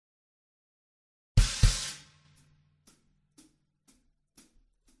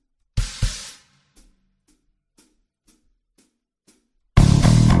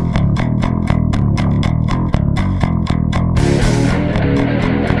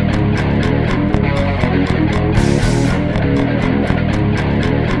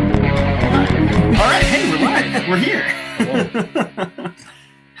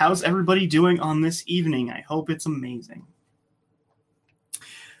How's everybody doing on this evening? I hope it's amazing.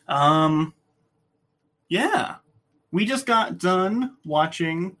 Yeah. We just got done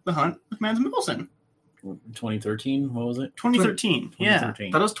watching The Hunt with Mads Mikkelsen. 2013? What was it? 2013. Yeah.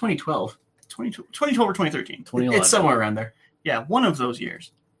 2013. That was 2012. 2012 or 2013. 2011. It's somewhere around there. Yeah, one of those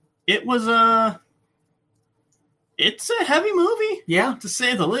years. It was it's a heavy movie, Yeah. to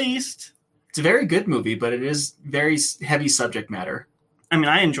say the least. It's a very good movie, but it is very heavy subject matter. I mean,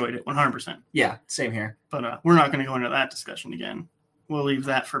 I enjoyed it 100%. Yeah, same here. But we're not going to go into that discussion again. We'll leave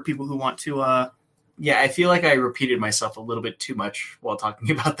that for people who want to... Yeah, I feel like I repeated myself a little bit too much while talking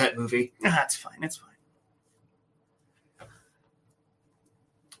about that movie. That's fine. It's fine.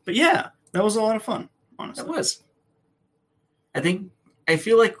 But yeah, that was a lot of fun, honestly. It was. I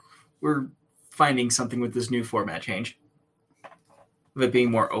feel like we're finding something with this new format change. Of it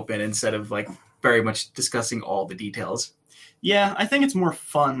being more open instead of like very much discussing all the details. Yeah, I think it's more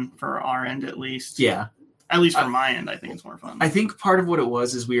fun for our end, at least. Yeah. At least for my end, I think it's more fun. I think part of what it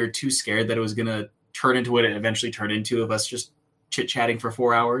was is we were too scared that it was going to turn into what it eventually turned into, of us just chit-chatting for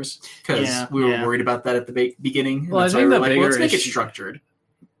 4 hours. Because we were worried about that at the beginning. Well, I that's think why the we were like, bigger let's make it issue- structured.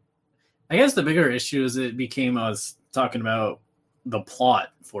 I guess the bigger issue is it became us talking about the plot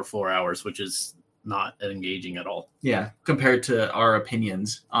for 4 hours, which is not engaging at all. Yeah, compared to our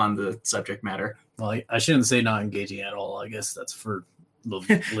opinions on the subject matter. Well, I shouldn't say not engaging at all. I guess that's for the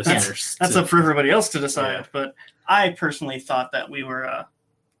listeners. That's up for everybody else to decide. Yeah. But I personally thought that we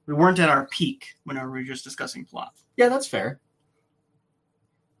weren't at our peak whenever we were just discussing plot. Yeah, that's fair.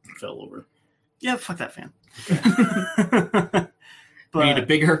 Fell over. Yeah, fuck that fan. We need a But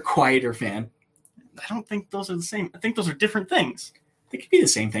bigger, quieter fan. I don't think those are the same. I think those are different things. They could be the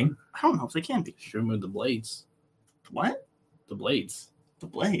same thing. I don't know if they can be. Should remove the blades. What? The blades. The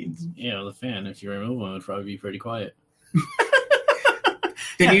blades? Yeah, the fan. If you remove one, it would probably be pretty quiet.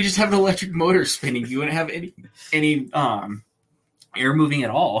 Then you just have an electric motor spinning. You wouldn't have any air moving at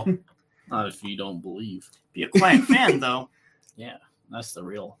all. Not if you don't believe. Be a quiet fan, though. Yeah, that's the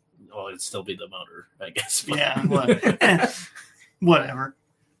real. Well, it'd still be the motor, I guess. But Yeah, whatever.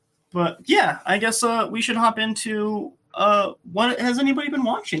 But yeah, I guess we should hop into what has anybody been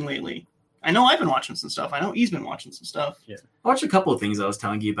watching lately? I know I've been watching some stuff. I know he's been watching some stuff. I watched a couple of things I was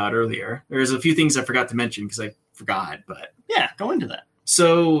telling you about earlier. There's a few things I forgot to mention because I forgot, but Yeah, go into that.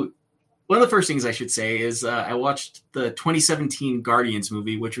 so one of the first things I should say is I watched the 2017 Guardians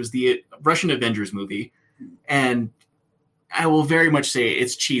movie, which was the Russian Avengers movie, and I will very much say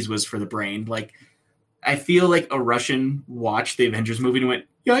it's cheese whiz for the brain. Like, I feel like a Russian watched the Avengers movie and went,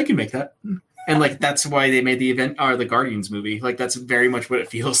 "Yeah, I can make that," and like that's why they made the Guardians movie. Like that's very much what it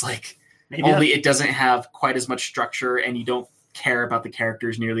feels like. Maybe Only it doesn't have quite as much structure, and you don't care about the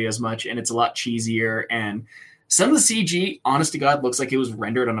characters nearly as much, and it's a lot cheesier. And some of the CG, honest to God, looks like it was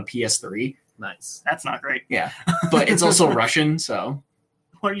rendered on a PS3. nice. that's not great. Yeah, but it's also Russian, so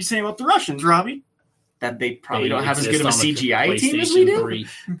What are you saying about the Russians, Robbie? that they probably They don't have as exist good of a on the CGI team as we PlayStation do. 3.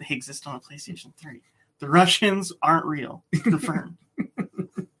 They exist on a PlayStation 3. The Russians aren't real. Confirmed.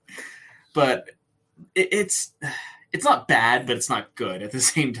 But it's not bad, but it's not good at the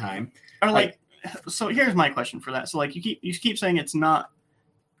same time. Or like, so here's my question for that. So like, you keep saying it's not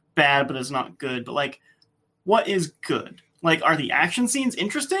bad, but it's not good. But like, what is good? Like, are the action scenes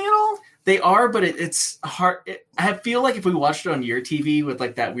interesting at all? They are, but it's hard. I feel like if we watched it on your TV with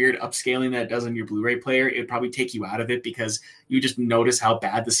like that weird upscaling that it does on your Blu-ray player, it would probably take you out of it because you just notice how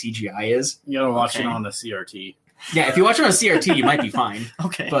bad the CGI is. You gotta watch Okay. it on the CRT. Yeah, if you watch it on CRT, you might be fine.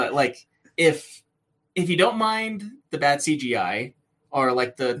 Okay. But like, if you don't mind the bad CGI or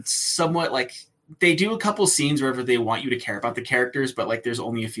like the somewhat like they do a couple scenes wherever they want you to care about the characters, but like there's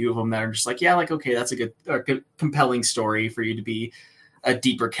only a few of them that are just like, yeah, like okay, that's a good compelling story for you to be a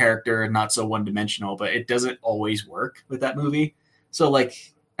deeper character and not so one-dimensional, but it doesn't always work with that movie. So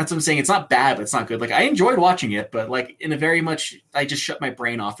like that's what I'm saying. It's not bad, but it's not good. Like I enjoyed watching it, but like in a very much I just shut my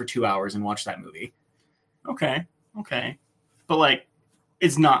brain off for 2 hours and watched that movie. Okay. But like,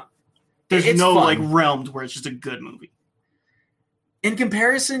 it's not. There's It's no fun. like realm to where it's just a good movie. In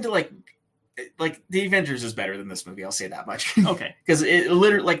comparison to like The Avengers is better than this movie. I'll say that much. Okay. Because it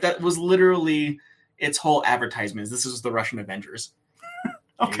literally like that was literally its whole advertisement. This is the Russian Avengers.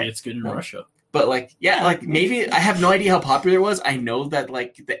 Maybe Okay. it's good in Russia. But like, yeah, like maybe I have no idea how popular it was. I know that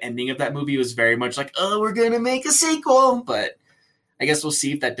like the ending of that movie was very much like, oh, we're gonna make a sequel. But I guess we'll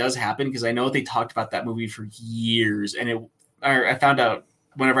see if that does happen because I know they talked about that movie for years, and I found out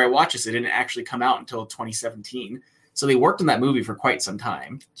whenever I watched this, it didn't actually come out until 2017. So they worked on that movie for quite some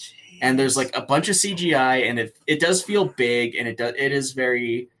time. And there's like a bunch of CGI, and it does feel big, and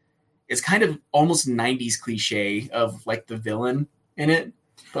it's kind of almost 90s cliche of like the villain in it.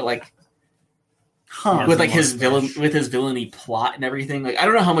 but like Huh. with like He has his a villain, mustache. with his villainy plot and everything. Like I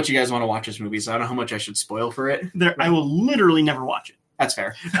don't know how much you guys want to watch this movie, so I don't know how much I should spoil for it. I will literally never watch it. That's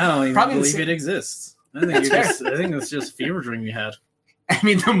fair. I don't even Probably the believe same- it exists. I think That's fair. I think it's just fever dream you had. I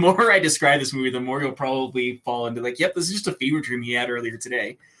mean, the more I describe this movie, the more you'll probably fall into like, yep, this is just a fever dream he had earlier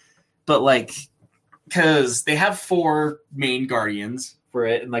today. But like, because they have 4 main guardians for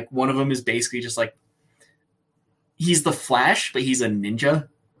it, and like one of them is basically just like he's the Flash, but he's a ninja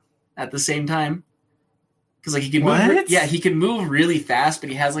at the same time. Because like he can move, What? he can move really fast, but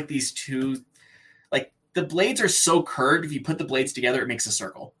he has like these 2, like the blades are so curved. If you put the blades together, it makes a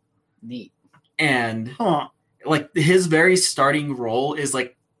circle. Neat. And Huh. like his very starting role is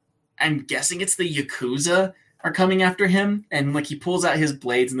like, I'm guessing it's the Yakuza are coming after him, and like he pulls out his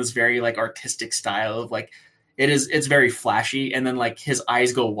blades in this very like artistic style of like it's very flashy, and then like his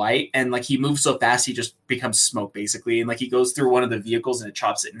eyes go white, and like he moves so fast he just becomes smoke basically, and like he goes through one of the vehicles and it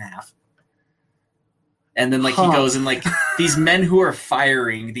chops it in half. And then like he Huh. goes and like these men who are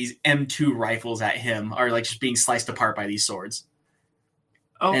firing these M2 rifles at him are like just being sliced apart by these swords.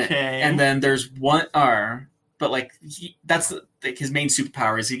 Okay. And then there's one but like that's like his main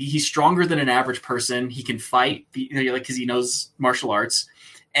superpower is he's stronger than an average person. He can fight, like because he knows martial arts,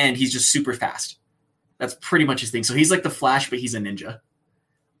 and he's just super fast. That's pretty much his thing. So he's like the Flash, but he's a ninja.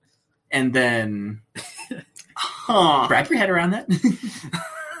 And then huh. wrap your head around that.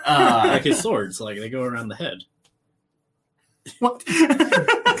 Like his swords, like they go around the head. What?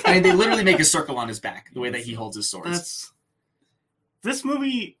 I mean, they literally make a circle on his back the way that he holds his swords. That's this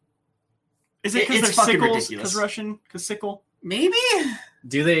movie. Is it It's because they're fucking sickles? ridiculous. Because Russian? Because sickle? Maybe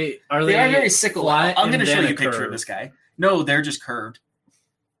Do they are they they are very sickle. flat I'm going to and show then you a picture of curve? this guy. No, they're just curved.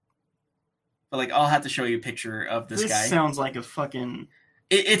 But like, I'll have to show you a picture of this guy. sounds like a fucking.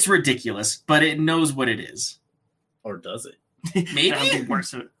 It's ridiculous, but it knows what it is. Or does it? Maybe? That would be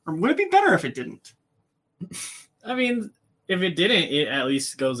worse. Or would it be better if it didn't? I mean, if it didn't, it at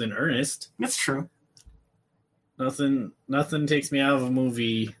least goes in earnest. That's true. Nothing takes me out of a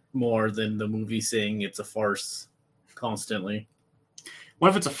movie more than the movie saying it's a farce constantly. What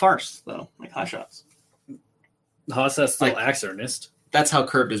if it's a farce though, like Hot Shots? Haas still Like- acts earnest. That's how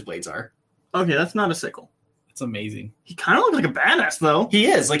curved his blades are. Okay, that's not a sickle. It's amazing. He kind of looks like a badass though. He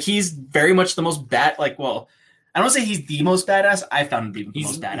is. Like, he's very much the most I don't want to say he's the most badass. I found him to be the He's,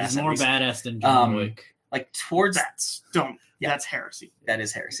 most badass. he's at more least. badass than John Um, Wick. Like, towards That's heresy. that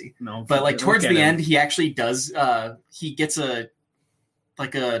is heresy. No, But like look towards at the him. end, he actually does. He gets a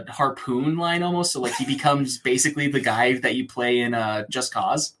harpoon line almost. So like he becomes basically the guy that you play in Just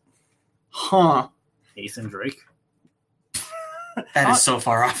Cause. Huh. Nathan Drake. That is so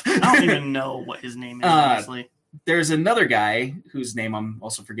far off. I don't even know what his name is, honestly. There's another guy whose name I'm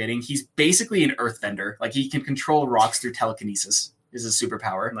also forgetting. He's basically an earthbender. Like he can control rocks through telekinesis. Is his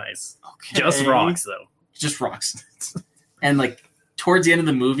superpower. Nice. Okay. Just rocks though. Just rocks. And like towards the end of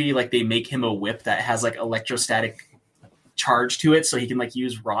the movie, like they make him a whip that has like electrostatic charge to it, so he can like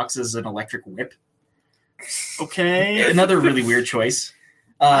use rocks as an electric whip. Okay. Another really weird choice.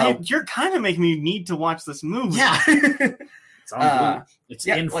 You're kind of making me need to watch this movie. Yeah. It's on Uh, Blu- It's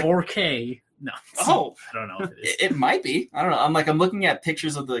yeah, in like- 4K. No. Oh. I don't know if it is. It might be. I don't know. I'm looking at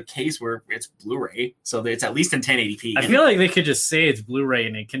pictures of the case where it's Blu-ray, so it's at least in 1080p. I feel like they could just say it's Blu-ray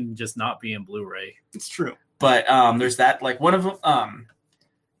and it can just not be in Blu-ray. It's true. But there's that. Like one of them.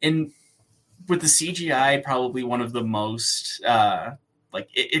 In with the CGI, probably one of the most like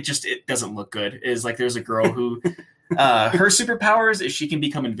it doesn't look good. Is like there's a girl who her superpowers is she can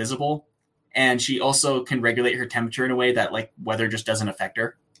become invisible, and she also can regulate her temperature in a way that like weather just doesn't affect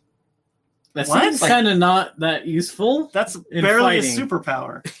her. That What? seems Like- kind of not that useful. That's In barely fighting. a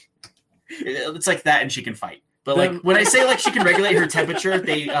superpower. It's like that, and she can fight. But Then- like when I say like she can regulate her temperature,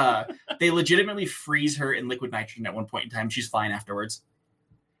 they legitimately freeze her in liquid nitrogen at one point in time. She's fine afterwards.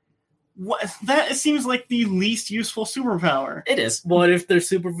 What? That seems like the least useful superpower. It is. What if they're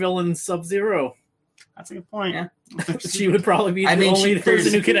supervillain Sub-Zero? That's a good point. Yeah. She would probably be I the mean, only person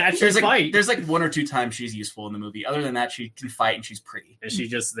there's- who could actually There's like fight. there's like one or two times she's useful in the movie. Other than that, she can fight and she's pretty. Is she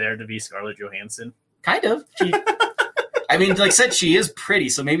just there to be Scarlett Johansson? Kind of. I mean, like I said, she is pretty,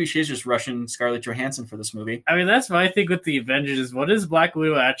 so maybe she is just Russian Scarlett Johansson for this movie. I mean, that's my thing with the Avengers is what does Black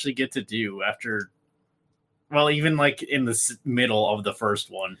Widow actually get to do after, well, even like in the middle of the first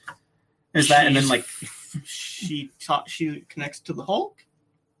one? There's that, and then like she connects to the Hulk.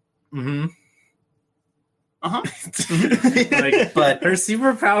 Mm-hmm. Uh-huh. but Her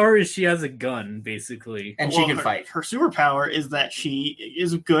superpower is she has a gun, basically. and she can her, fight. Her superpower is that she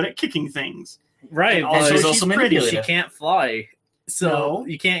is good at kicking things. Right, And also but she's also pretty. manipulative. she can't fly. So No.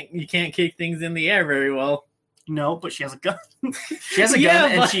 you can't kick things in the air very well. No, but she has a gun. She has a Yeah,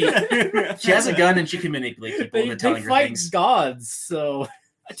 gun, and but- she has a gun, and she can manipulate people into They telling her fight things. gods, so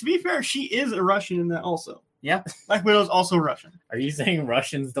To be fair, she is a Russian in that also. Yeah. Black Widow's also Russian. are you saying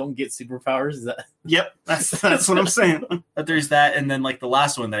Russians don't get superpowers? Is that Yep, that's what I'm saying. But there's that, and then like the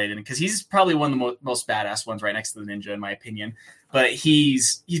last one that I didn't, because he's probably one of the most badass ones, right next to the ninja, in my opinion. But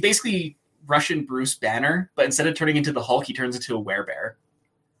he's basically Russian Bruce Banner, but instead of turning into the Hulk, he turns into a werebear.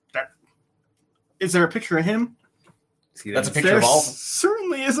 Is there a picture of him? That's a picture There of all.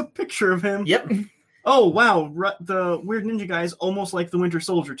 certainly is a picture of him. Yep. Oh, wow. The Weird Ninja guy is almost like the Winter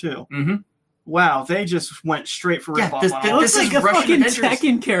Soldier, too. Mm-hmm. Wow, they just went straight for Yeah, rip-off this- on this all Looks of is them. like a Russian fucking Avengers.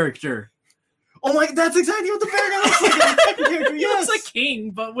 Tekken character. Oh my, that's exactly what the bear guy looks like. in the Tekken character, He yes. looks like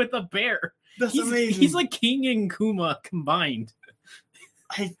King, but with a bear. That's He's, amazing. he's like King and Kuma combined.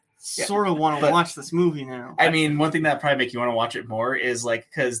 I sort of want to But- watch this movie now. I mean, one thing that probably make you want to watch it more is like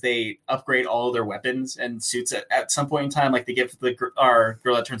because they upgrade all of their weapons and suits at some point in time. Like they give our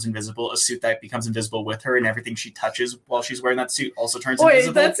girl that turns invisible a suit that becomes invisible with her, and everything she touches while she's wearing that suit also turns Wait,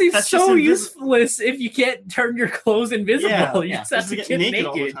 invisible. that seems That's so just invis- useless if you can't turn your clothes invisible. Yeah, you yeah. just have Just to get get naked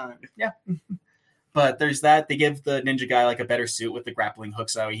all the naked. time. But there's that. They give the ninja guy like a better suit with the grappling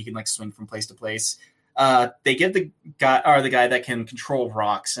hooks so he can like swing from place to place. They give the guy that can control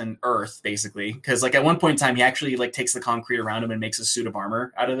rocks and earth basically, because like at one point in time he actually like takes the concrete around him and makes a suit of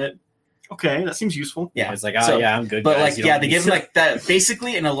armor out of it. Okay, that seems useful. Yeah, It's like, So- yeah, I'm good. but guys. like You yeah, don't they need give him to- like that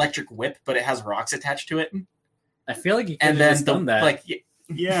basically an electric whip, but it has rocks attached to it. I feel like you could And have then just done that. like Yeah.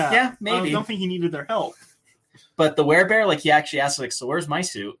 yeah, I maybe. don't think he needed their help. But the werebear, like, he actually asks, like, so where's my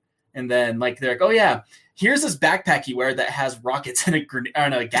suit? And then, like, they're like, oh, yeah, here's this backpack you wear that has rockets and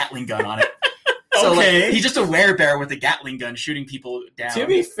a Gatling gun on it. So, Okay. like, he's just a werebear with a Gatling gun shooting people down. to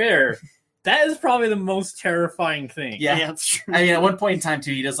be fair, that is probably the most terrifying thing. Yeah. that's true. I mean, at one point in time,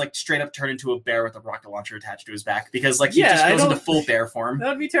 too, he does, like, straight up turn into a bear with a rocket launcher attached to his back because, like, he Yeah, just I goes into don't- full bear form. That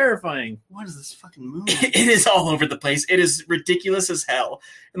would be terrifying. What is this fucking movie? It is all over the place. It is ridiculous as hell.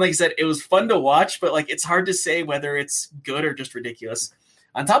 And like I said, it was fun to watch, but like it's hard to say whether it's good or just ridiculous.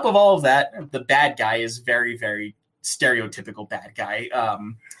 On top of all of that, the bad guy is very, very stereotypical bad guy.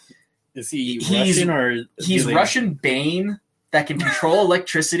 Is he He's- Russian or He's do they- Russian Bane that can control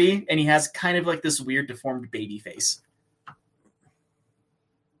electricity, and he has kind of like this weird deformed baby face.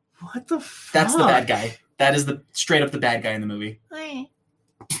 What the fuck? That's the bad guy. That is the straight up the bad guy in the movie.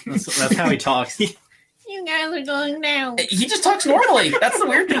 That's how he talks. You guys are going down. He just talks normally. That's the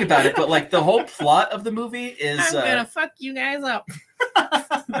weird thing about it. But like the whole plot of the movie is I'm gonna fuck you guys up.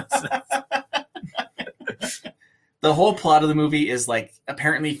 the whole plot of the movie is like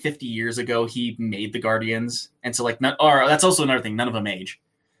apparently 50 years ago he made the Guardians, and so like that's also another thing. None of them age,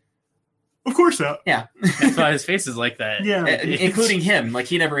 Of course not. That's why his face is like that. Yeah. including him. Like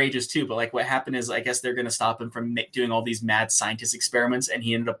he never ages too. But like what happened is I guess they're gonna stop him from doing all these mad scientist experiments, and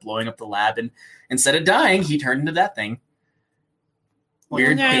he ended up blowing up the lab. And instead of dying, he turned into that thing.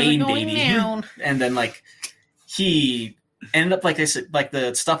 Weird You guys are Bane going baby. down. And then like he ended up like I said, like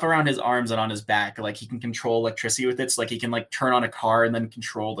the stuff around his arms and on his back, like he can control electricity with it. So like he can like turn on a car and then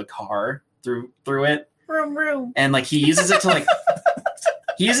control the car through it. Vroom, vroom. And like he uses it to like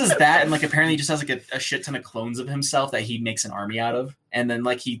he uses that, and like apparently he just has like a shit ton of clones of himself that he makes an army out of. And then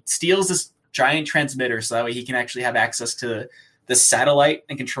like he steals this giant transmitter so that way he can actually have access to the satellite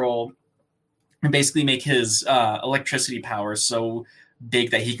and control and basically make his electricity power so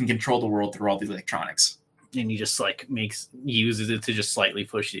big that he can control the world through all these electronics. And he just like uses it to just slightly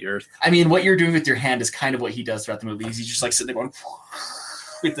push the earth. I mean, what you're doing with your hand is kind of what he does throughout the movie. He's just like sitting there going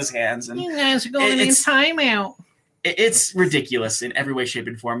with his hands, and You guys are going in It's- timeout. it's ridiculous in every way, shape,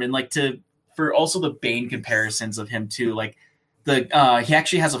 and form. And like for also the Bane comparisons of him too, like he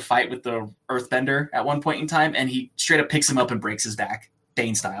actually has a fight with the Earthbender at one point in time, and he straight up picks him up and breaks his back,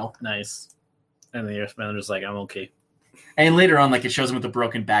 Bane style. Nice. And the Earthbender's like, I'm okay. And later on, like it shows him with a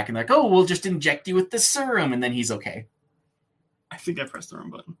broken back, and they're like, oh, we'll just inject you with the serum, and then he's okay. I think I pressed the wrong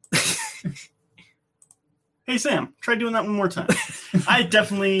button. Hey, Sam, try doing that one more time. I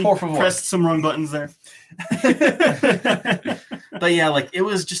definitely Por favor. pressed some wrong buttons there. But yeah, like it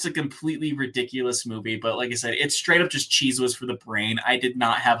was just a completely ridiculous movie. But like I said, it's straight up just cheese whiz for the brain. I did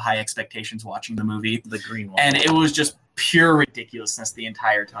not have high expectations watching the movie, The green one. and it was just pure ridiculousness the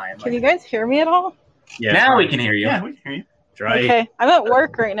entire time. Can you guys hear me at all? yeah, Now we can hear you. Yeah, we can hear you. try. Okay, I'm at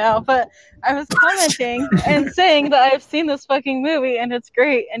work right now, but I was commenting and saying that I've seen this fucking movie and it's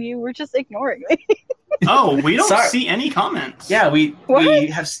great, and you were just ignoring me. Oh, we don't Sorry. see any comments. Yeah, we What?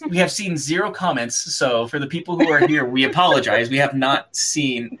 have seen zero comments. So for the people who are here, we apologize. We have not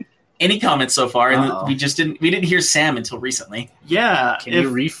seen any comments so far, and Uh-oh. we didn't hear Sam until recently. Yeah, Can you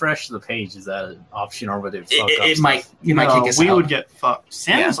refresh the page? Is that an option, or would it fuck up? It stuff? might kick us we out. would get fucked.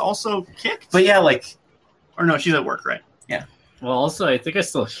 Sam Yeah. is also kicked, But yeah, like or no, she's at work, right? Well, also, I think I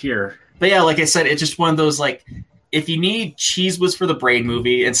still hear. But yeah, like I said, it's just one of those like, if you need Cheese Was for the Brain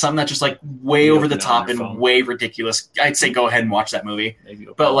movie and something that's just like way You over the open it on top your and phone. way ridiculous, I'd say go ahead and watch that movie. Maybe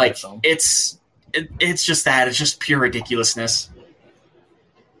open But on like, your phone. it's just pure ridiculousness.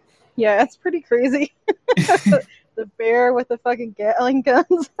 Yeah, it's pretty crazy. The bear with the fucking Gatling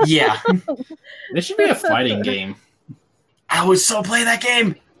guns. Yeah, This should be a fighting game. I would so play that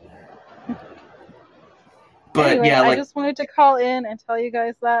game. But Anyway, yeah, I like just wanted to call in and tell you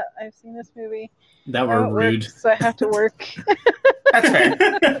guys that I've seen this movie. That I'm were at work, rude. so I have to work. that's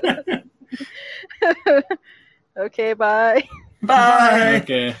fair. Okay, bye. Bye.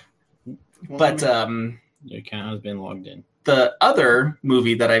 Okay, But your account has been logged in. the other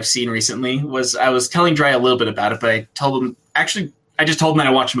movie that I've seen recently was, I was telling Dry a little bit about it, but I told him, actually, I just told him that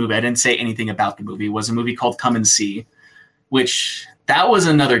I watched a movie. I didn't say anything about the movie. It was a movie called Come and See, which that was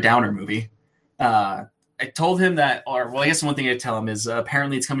another downer movie. I told him that, or well, I guess one thing I'd tell him is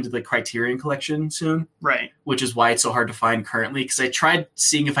apparently it's coming to the Criterion Collection soon, right. which is why it's so hard to find currently, because I tried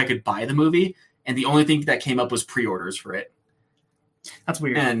seeing if I could buy the movie, and the only thing that came up was pre-orders for it. That's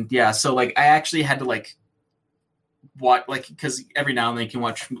weird. And yeah, so like I actually had to like watch, like, because every now and then you can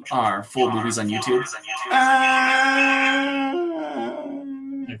watch our full movies on YouTube.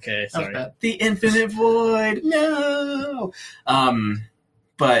 Okay, That was sorry. bad. The Infinite Void, no.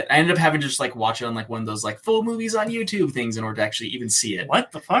 But I ended up having to just like watch it on like one of those like full movies on YouTube things in order to actually even see it.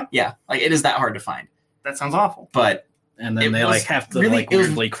 What the fuck? Yeah, like it is that hard to find. That sounds awful. But And then It they was like have to really- like it was-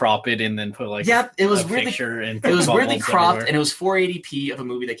 weirdly crop it and then put like yeah, it was a weirdly picture and it was put weirdly bubbles cropped, everywhere. and it was 480p of a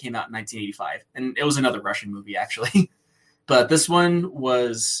movie that came out in 1985, and it was another Russian movie actually. But this one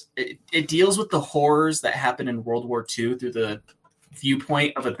was it deals with the horrors that happened in World War II through the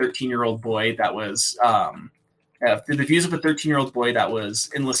viewpoint of a 13-year-old boy that was through the views of a 13-year-old boy that was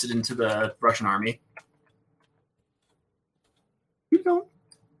enlisted into the Russian army. You know,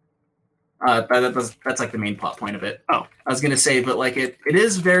 That's like the main plot point of it. Oh. I was gonna say, but like it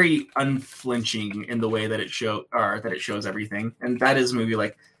is very unflinching in the way that it shows everything, and that is a movie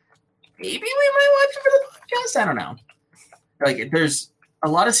like maybe we might watch it for the podcast. I don't know. Like there's a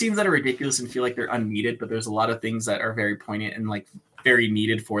lot of scenes that are ridiculous and feel like they're unneeded, but there's a lot of things that are very poignant and like very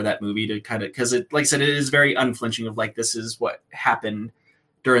needed for that movie to kind of, because it, like I said, it is very unflinching of like this is what happened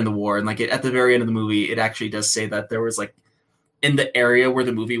during the war, and like at the very end of the movie, it actually does say that there was like, in the area where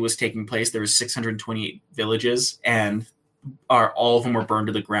the movie was taking place, there was 628 villages, and all of them were burned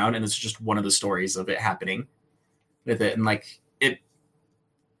to the ground. And it's just one of the stories of it happening with it. And like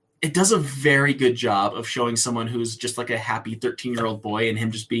it does a very good job of showing someone who's just like a happy 13-year-old boy and him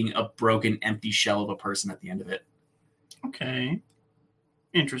just being a broken, empty shell of a person at the end of it. okay.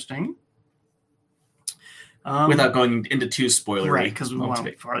 Interesting. Without going into too spoilery. right, because we Well, want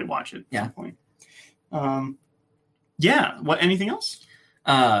to probably watch it at Yeah. some point. Yeah. What? Anything else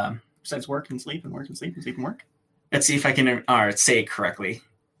besides work and sleep and work and sleep and sleep and work? Let's see if I can say it correctly.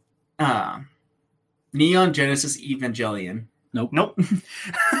 Neon Genesis Evangelion. Nope.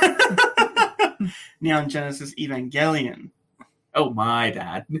 Neon Genesis Evangelion. Oh my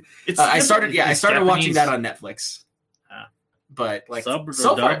dad. It's I started it's watching Japanese. that on Netflix. Ah. But like Subbed or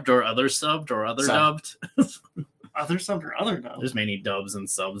so far, dubbed or other subbed or other Subbed. dubbed. other sub or other dub. There's many dubs and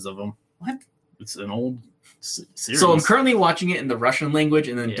subs of them. What? It's an old series. so I'm currently watching it in the Russian language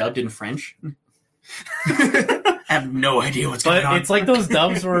and then Yeah. dubbed in French. I have no idea what's going But on. it's like those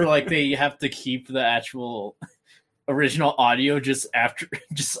dubs where like they have to keep the actual original audio just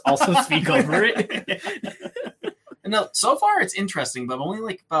also speak over it. No, so far it's interesting, but I'm only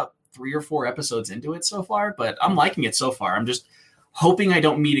like about 3 or 4 episodes into it so far. But I'm liking it so far. I'm just hoping I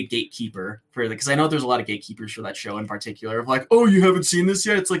don't meet a gatekeeper for it, because I know there's a lot of gatekeepers for that show in particular. Of like, oh, you haven't seen this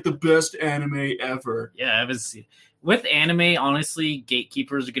yet? It's like the best anime ever. Yeah, I haven't seen. With anime, honestly,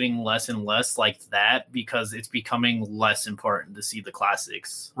 gatekeepers are getting less and less like that because it's becoming less important to see the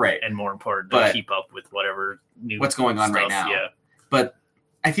classics Right. and more important to But keep up with whatever new what's going on right now. Yeah. But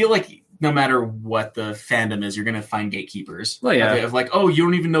I feel like no matter what the fandom is, you're going to find gatekeepers. Well, yeah. Of like, oh, you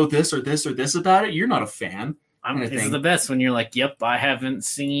don't even know this or this or this about it? You're not a fan. Kinda It's thing. the best when you're like, yep, I haven't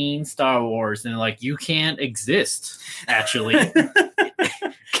seen Star Wars. And they're like, you can't exist, actually.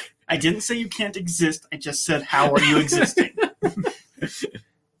 I didn't say you can't exist. I just said, how are you existing?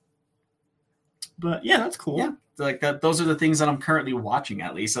 But yeah, that's cool. Yeah. So like that, those are the things that I'm currently watching,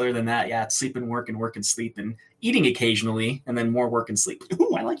 at least. Other than that, yeah, it's sleep and work and sleep and eating occasionally, and then more work and sleep.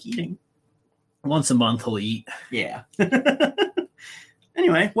 Ooh, I like eating. Once a month, he'll eat. Yeah.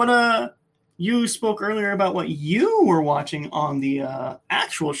 Anyway, what you spoke earlier about what you were watching on the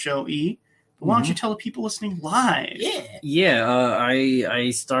actual show, E. But why don't you tell the people listening live? Yeah, I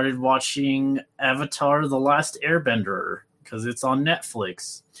started watching Avatar: The Last Airbender because it's on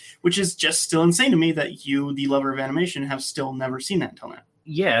Netflix. Which is just still insane to me that you, the lover of animation, have still never seen that until now.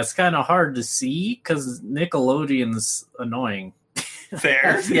 Yeah, it's kind of hard to see because Nickelodeon's annoying.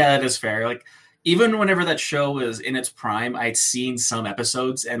 Fair. Yeah, that is fair. Like, even whenever that show was in its prime, I'd seen some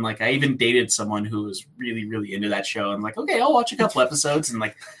episodes, and like I even dated someone who was really, really into that show. And like, okay, I'll watch a couple episodes, and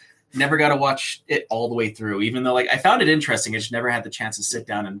like never got to watch it all the way through. Even though like I found it interesting, I just never had the chance to sit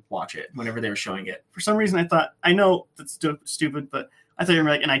down and watch it whenever they were showing it. For some reason, I thought, I know that's stupid, but I thought you were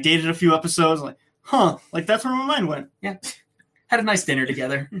like, and I dated a few episodes, like, huh, like that's where my mind went. Yeah, had a nice dinner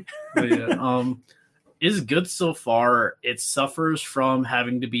together. But yeah, is good so far. It suffers from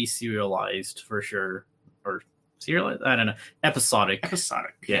having to be serialized for sure, or serialized. I don't know, episodic.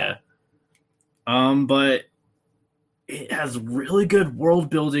 Yeah. But it has really good world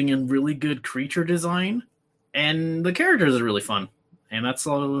building and really good creature design, and the characters are really fun, and that's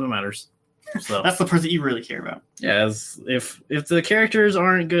all that matters. So That's the part that you really care about. yeah, if the characters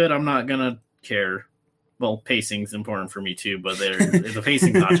aren't good, I'm not gonna care. Well, pacing's important for me too, but the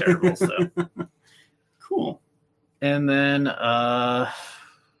pacing's not terrible. So Cool. and then I'm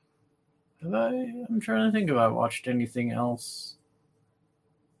trying to think if I watched anything else.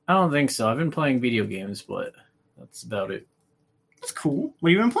 I don't think so. I've been playing video games, but that's about it. That's cool.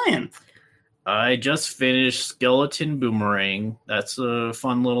 What have you been playing? I just finished Skeleton Boomerang. That's a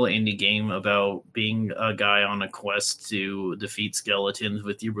fun little indie game about being a guy on a quest to defeat skeletons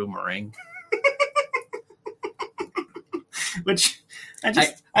with your boomerang. Which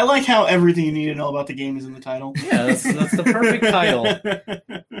I like how everything you need to know about the game is in the title. Yeah, that's the perfect title.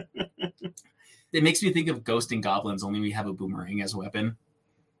 It makes me think of Ghost and Goblins, only we have a boomerang as a weapon.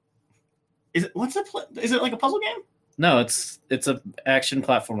 Is it like a puzzle game? No, it's a action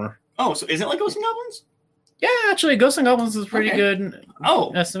platformer. Oh, so is it like Ghosts and Goblins? Yeah, actually, Ghosts and Goblins is pretty Okay. good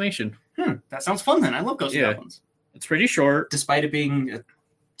Oh, estimation. that sounds fun then. I love Ghosts Yeah. and Goblins. It's pretty short. Despite it being a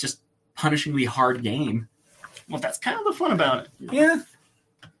just punishingly hard game. Well, that's kind of the fun about it. Yeah.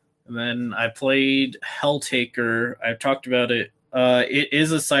 And then I played Helltaker. I've talked about it. It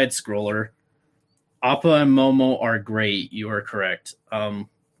is a side scroller. Appa and Momo are great. You are correct.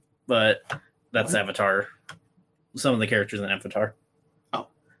 But that's Avatar. Some of the characters in Avatar. Oh.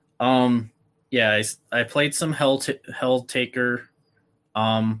 Yeah, I played some Helltaker.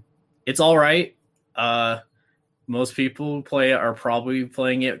 It's all right. Most people who play it are probably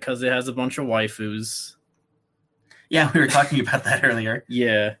playing it because it has a bunch of waifus. Yeah, we were talking about that earlier.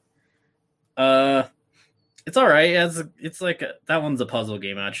 Yeah. It's all right. It's like that one's a puzzle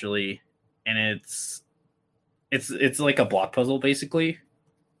game actually, and it's like a block puzzle basically.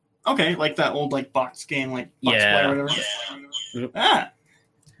 Okay, like that old like box game, like box Yeah. play or whatever. Yep. Ah.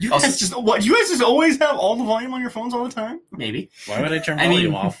 You Also- guys just always have all the volume on your phones all the time? Maybe. Why would I turn I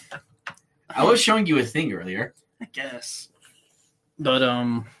volume mean- off? I was showing you a thing earlier. I guess. But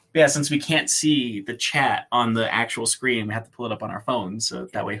Yeah, since we can't see the chat on the actual screen, we have to pull it up on our phones. So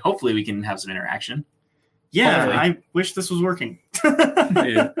that way, hopefully, we can have some interaction. Yeah, Hopefully. I wish this was working.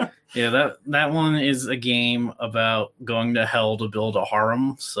 yeah, that one is a game about going to hell to build a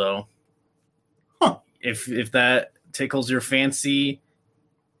harem. So, if that tickles your fancy,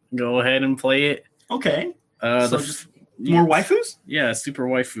 go ahead and play it. Okay. So So just more waifus? Yeah, super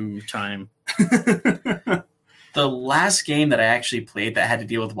waifu time. The last game that I actually played that had to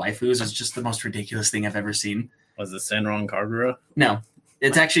deal with waifus was just the most ridiculous thing I've ever seen. Was it Senran Kagura? No,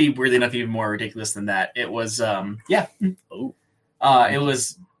 it's actually weirdly enough even more ridiculous than that. It was Oh. it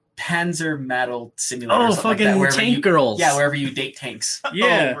was Panzer Metal Simulator. or Oh, something like fucking that, wherever tank you, girls. Yeah, wherever you date tanks.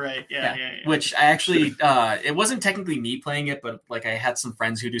 Yeah. Oh, right. Yeah. Which I actually, it wasn't technically me playing it, but like I had some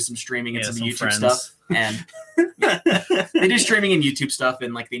friends who do some streaming and Yeah, some YouTube friends. stuff, and they do streaming and YouTube stuff,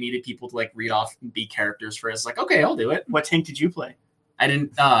 and like they needed people to like read off and be characters for us. Like, okay, I'll do it. What tank did you play? I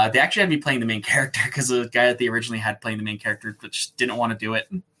didn't. They actually had me playing the main character because the guy that they originally had playing the main character just didn't want to do it.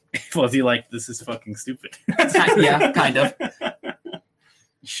 Was he like, this is fucking stupid? Yeah, kind of.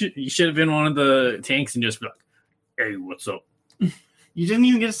 You should have been one of the tanks and just be like, hey, what's up? You didn't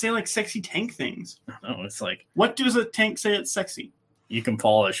even get to say like sexy tank things. No, it's like, What does a tank say it's sexy? you can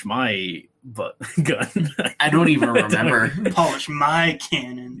polish my butt gun. I don't even remember. Polish my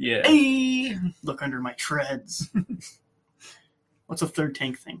cannon. Yeah. Hey! Look under my treads. What's a third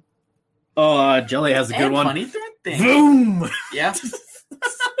tank thing? Oh, Jelly has a good And one. funny third thing. Boom! Yeah.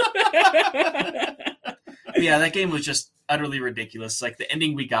 Yeah, that game was just utterly ridiculous. Like the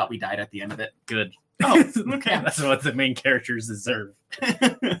ending we got, we died at the end of it. Good. Oh, okay. That's what the main characters deserve.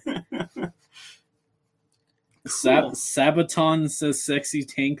 Cool. Sabaton says sexy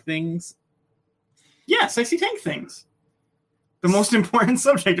tank things. Yeah, sexy tank things. The most important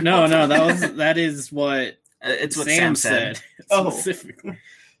subject. of all time. that is what It's what Sam Sam said. Oh. Specifically.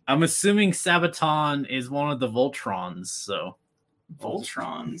 I'm assuming Sabaton is one of the Voltrons, so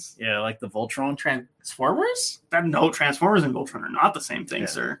Voltrons. yeah, like the Voltron. Transformers? No, Transformers and Voltron are not the same thing, Yeah.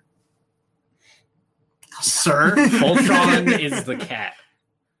 sir. Sir? Voltron is the cat.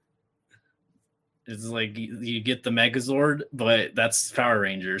 It's like you get the Megazord, but that's Power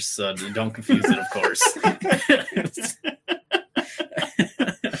Rangers, so don't confuse it, of course.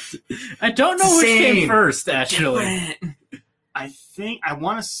 I don't know which came Same. first, actually. Different. I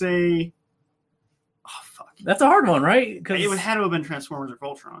want to say. Oh, fuck. That's a hard one, right? Because It would had to have been Transformers or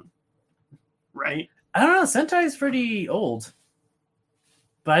Voltron. Right? I don't know. Sentai is pretty old,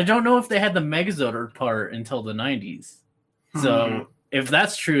 but I don't know if they had the Megazord part until the 90s. So if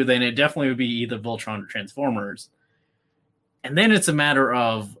that's true, then it definitely would be either Voltron or Transformers. And then it's a matter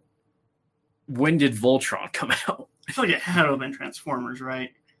of when did Voltron come out? I feel like it had to have been Transformers,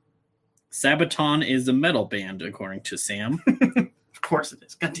 right? Sabaton is a metal band, according to Sam. Of course it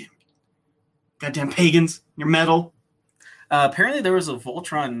is. Goddamn pagans. You're metal. Apparently, there was a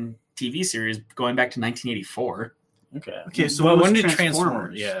Voltron TV series going back to 1984. Okay, so well, what when was did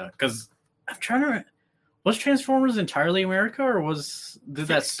Transformers? Yeah, because I'm trying to. Was Transformers entirely America, or did that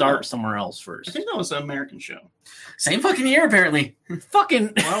think start so. somewhere else I first? think that was an American show. Same fucking year, apparently.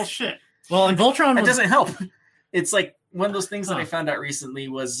 Fucking Well, shit. well, and Voltron That was doesn't help. It's like one of those things that Huh. I found out recently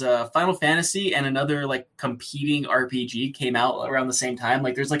was Final Fantasy and another like competing RPG came out around the same time.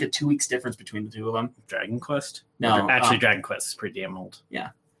 Like there's like a 2 weeks difference between the two of them. Dragon Quest. No, Actually, Dragon Quest is pretty damn old.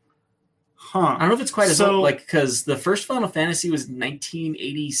 Huh. I don't know if it's quite as So- old, like because the first Final Fantasy was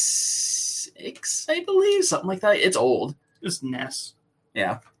 1986, I believe, something like that. It's old. It's NES.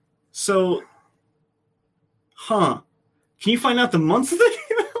 Yeah. So, can you find out the months of the game?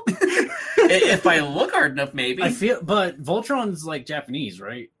 If I look hard enough, maybe. I feel, but Voltron's like Japanese,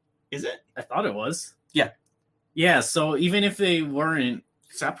 right? Is it? I thought it was. Yeah. Yeah. So even if they weren't,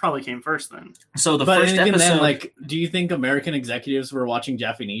 So that probably came first then. So the but first even episode, then, like, do you think American executives were watching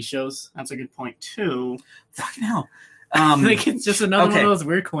Japanese shows? That's a good point too. fucking hell. Like it's just another one okay. of those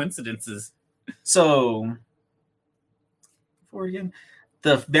weird coincidences. So, before again,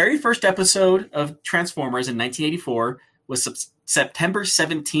 the very first episode of Transformers in 1984 was September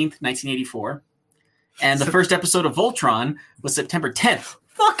 17th, 1984. And the first episode of Voltron was September 10th.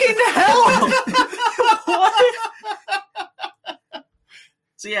 Fucking hell! What?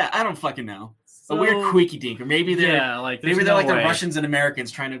 So yeah, I don't fucking know. So, A weird queaky dink, or maybe they're yeah, like there's maybe they're no like way. the Russians and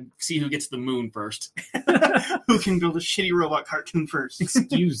Americans trying to see who gets to the moon first. Who can build a shitty robot cartoon first?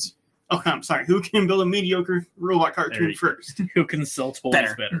 Excuse Oh, I'm sorry. Who can build a mediocre robot There cartoon you go. first? you. Who can sell toys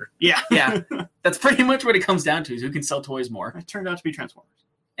Better. better? Yeah. Yeah, that's pretty much what it comes down to: is who can sell toys more. It turned out to be Transformers.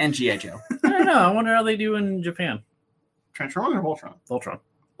 And GI Joe. I don't know. I wonder how they do in Japan. Transformers or Voltron? Voltron.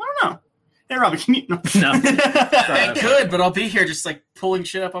 I don't know. Hey, Robbie, can you? No. No. I could, but I'll be here just like pulling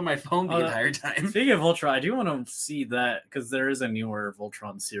shit up on my phone the Oh, entire time. Speaking of Voltron, I do want to see that because there is a newer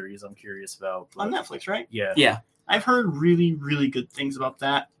Voltron series I'm curious about. but- On Netflix, right? Yeah. Yeah. I've heard really, really good things about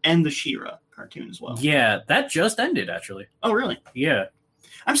that and the She-Ra cartoon as well. Yeah, that just ended actually. Oh, really? Yeah.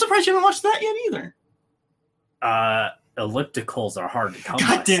 I'm surprised you haven't watched that yet either. Ellipticals are hard to come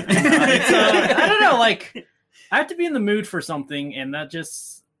God by. damn it. It's, I don't know, like I have to be in the mood for something, and that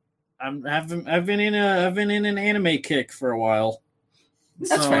just I've been in an anime kick for a while.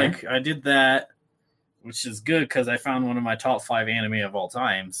 That's so fair. like I did that, which is good because I found one of my top 5 anime of all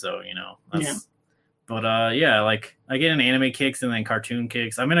time. So you know, that's, Yeah. But yeah, like I get an anime kicks and then cartoon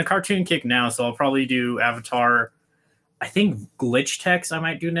kicks. I'm in a cartoon kick now, so I'll probably do Avatar. I think Glitch Text I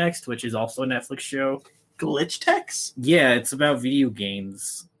might do next, which is also a Netflix show. Glitch Text? Yeah, it's about video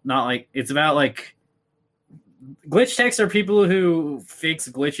games. Not like it's about like glitch techs are people who fix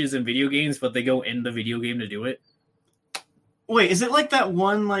glitches in video games, but they go in the video game to do it. Wait, is it like that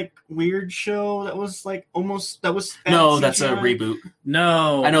one like weird show that was like almost that was No, that's a CGI? reboot.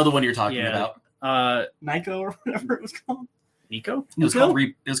 No, I know the one you're talking Yeah. about. Nico or whatever it was called. Nico. It was Nico? called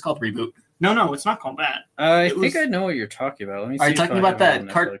it was called Reboot. No, it's not called that. I It think was- I know what you're talking about. Let me. Are see you if talking I about have it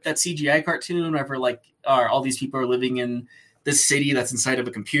that on Netflix. that CGI cartoon whenever like all these people are living in this city that's inside of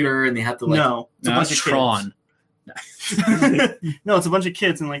a computer and they have to like No, it's a No, bunch it's of Tron. kids. No, it's a bunch of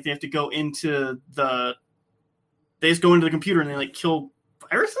kids and like they have to go into the. They just go into the computer and they like kill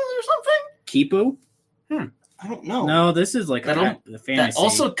viruses or something. Kipu? I don't know. No, this is like That the fantasy. that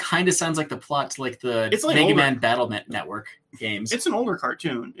also kind of sounds like the plot to like the It's like Mega older. Man Battle Network games. It's an older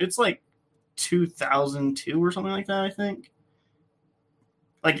cartoon. It's like 2002 or something like that, I think.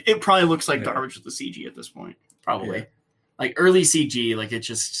 Like, it probably looks like garbage with the CG at this point. Probably. Yeah. Like, early CG, like,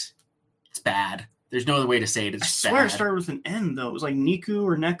 it's bad. There's no other way to say it. It's I just swear bad. it started with an N, though. It was like Niku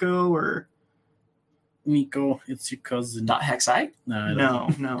or Neko or... Nico, it's your cousin. Dot Hexai? No, I don't know.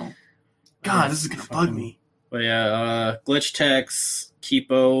 No. God, this is going to bug me. But yeah, Glitch Tex,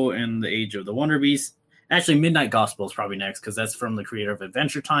 Kipo, and the Age of the Wonder Beast. Actually, Midnight Gospel is probably next because that's from the creator of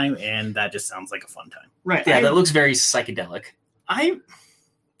Adventure Time, and that just sounds like a fun time. Right. Yeah, that looks very psychedelic. I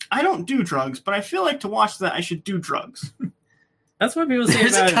don't do drugs, but I feel like to watch that, I should do drugs. That's what people say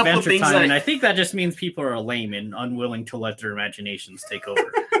There's a about couple Adventure things Time, that and I think that just means people are lame and unwilling to let their imaginations take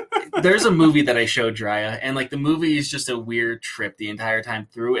over. There's a movie that I showed Drya, and like the movie is just a weird trip the entire time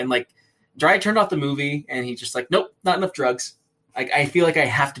through. And like Drya turned off the movie, and he's just like, "Nope, not enough drugs." Like I feel like I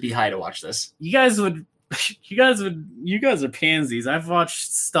have to be high to watch this. You guys are pansies. I've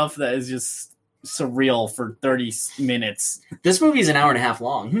watched stuff that is just surreal for 30 minutes. This movie is an hour and a half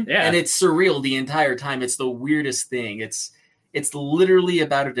long, Yeah. and it's surreal the entire time. It's the weirdest thing. It's literally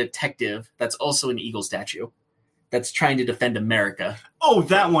about a detective that's also an eagle statue that's trying to defend America. Oh,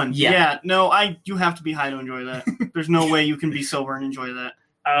 that one. Yeah. Yeah. No, you have to be high to enjoy that. There's no way you can be sober and enjoy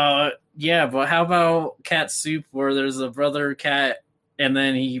that. Yeah, but how about Cat Soup, where there's a brother cat and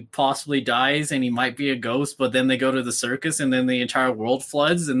then he possibly dies and he might be a ghost, but then they go to the circus and then the entire world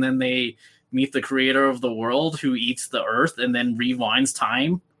floods and then they meet the creator of the world who eats the earth and then rewinds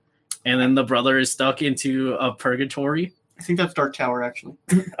time, and then the brother is stuck into a purgatory. I think that's Dark Tower, actually.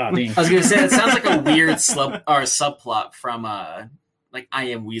 Oh, I was gonna say it sounds like a weird subplot from like I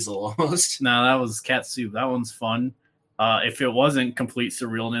Am Weasel almost. No, that was Cat Soup. That one's fun. If it wasn't complete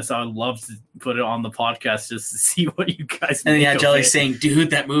surrealness, I would love to put it on the podcast just to see what you guys. And think yeah, of Jelly it. saying,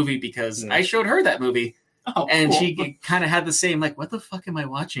 "Dude, that movie," because I showed her that movie, Oh, and cool. she kind of had the same like, "What the fuck am I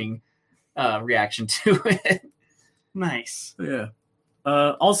watching?" Reaction to it. Nice. Yeah.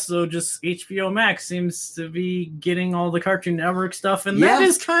 Also, just HBO Max seems to be getting all the Cartoon Network stuff, and that Yeah.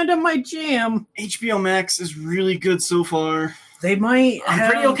 is kind of my jam. HBO Max is really good so far. They might.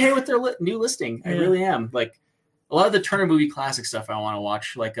 I'm pretty okay with their new listing. I Yeah. really am. Like a lot of the Turner movie classic stuff I want to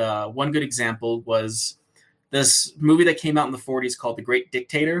watch. Like one good example was this movie that came out in the 40s called The Great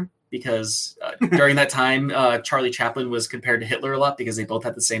Dictator, because during that time, Charlie Chaplin was compared to Hitler a lot because they both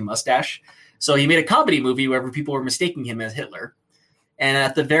had the same mustache. So he made a comedy movie where people were mistaking him as Hitler. And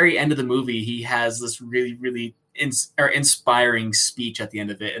at the very end of the movie, he has this really, really inspiring speech at the end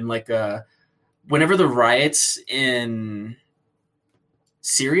of it. And like whenever the riots in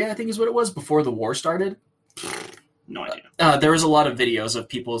Syria, I think is what it was, before the war started, No idea. there was a lot of videos of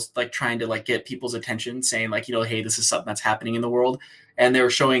people like trying to like get people's attention, saying like, you know, hey, this is something that's happening in the world. And they were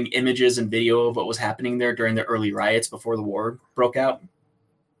showing images and video of what was happening there during the early riots before the war broke out.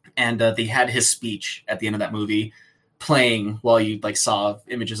 And they had his speech at the end of that movie playing while you like saw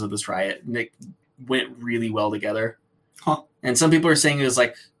images of this riot, and it went really well together. Huh. And some people are saying it was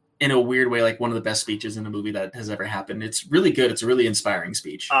like, in a weird way, like one of the best speeches in a movie that has ever happened. It's really good. It's a really inspiring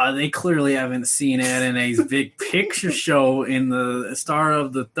speech. They clearly haven't seen it in a big picture show in the start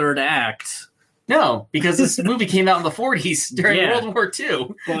of the third act. No, because this movie came out in the 40s during Yeah. World War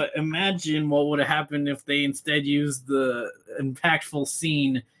II. But imagine what would have happened if they instead used the impactful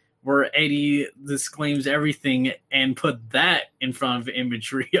scene where Eddie disclaims everything and put that in front of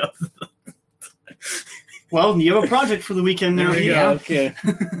imagery of the... Well, you have a project for the weekend now. There we Yeah. go.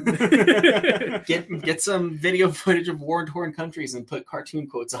 Okay. Get some video footage of war-torn countries and put cartoon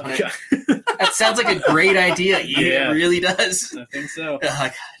quotes on it. That sounds like a great idea. Yeah. It really does. I think so. Oh,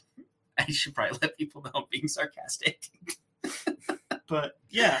 God. I should probably let people know I'm being sarcastic. But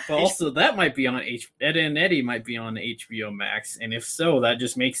yeah. But also, that might be on Ed and Eddie might be on HBO Max, and if so, that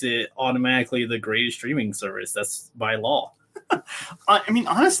just makes it automatically the greatest streaming service. That's by law. I mean,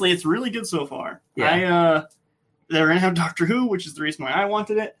 honestly, it's really good so far. Yeah. They're gonna have Doctor Who, which is the reason why I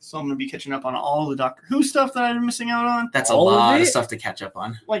wanted it. So I'm gonna be catching up on all the Doctor Who stuff that I've been missing out on. That's All a of lot of it? stuff to catch up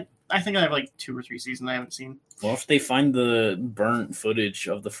on. Like, I think I have like 2 or 3 seasons I haven't seen. Well, if they find the burnt footage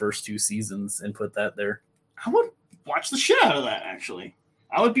of the first 2 seasons and put that there, I would watch the shit out of that. Actually,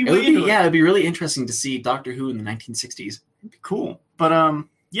 I would be It would way into be, yeah, it'd be really interesting to see Doctor Who in the 1960s. It'd be cool. But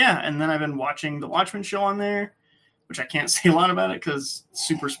yeah. And then I've been watching the Watchmen show on there, which I can't say a lot about it because it's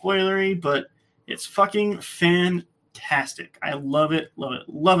super spoilery, but it's fucking fantastic. I love it, love it,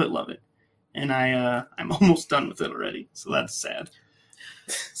 love it, love it. And I'm almost done with it already, so that's sad.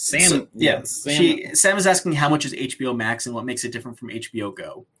 Sam, So, yeah, Sam, Sam is asking how much is HBO Max and what makes it different from HBO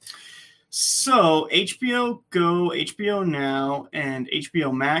Go. So HBO Go, HBO Now, and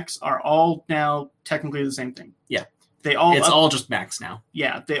HBO Max are all now technically the same thing. Yeah. They all It's all just Max now.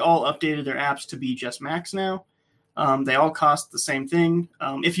 Yeah, they all updated their apps to be just Max now. They all cost the same thing.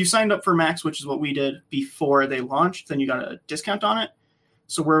 If you signed up for Max, which is what we did before they launched, then you got a discount on it.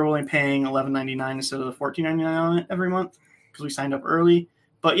 So we're only paying $11.99 instead of the $14.99 on it every month because we signed up early.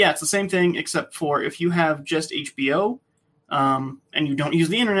 But yeah, it's the same thing except for if you have just HBO and you don't use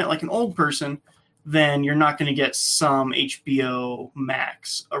the internet like an old person, then you're not going to get some HBO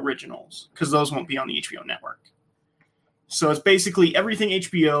Max originals because those won't be on the HBO network. So it's basically everything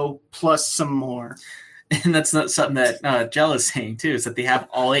HBO plus some more. And that's not something that Jell is saying, too, is that they have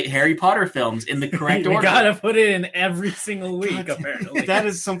all 8 Harry Potter films in the correct order. We gotta put it in every single week, apparently. That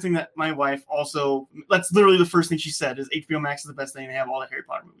is something that my wife also... That's literally the first thing she said, is HBO Max is the best thing. They have all the Harry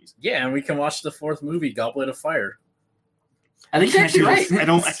Potter movies. Yeah, and we can watch the 4th movie, Goblet of Fire. I think you're actually right.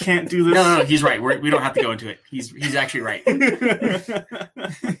 I can't do this. No, he's right. We don't have to go into it. He's actually right.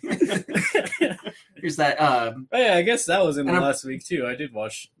 Here's that. Oh, yeah, I guess that was in the last week, too. I did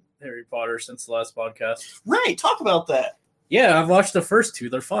watch Harry Potter since the last podcast. Right, talk about that. Yeah, I've watched the first 2.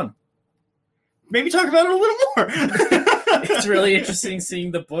 They're fun. Maybe talk about it a little more. It's really interesting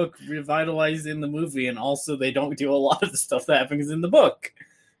seeing the book revitalized in the movie, and also they don't do a lot of the stuff that happens in the book.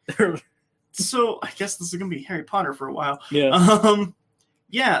 So I guess this is going to be Harry Potter for a while. Yeah.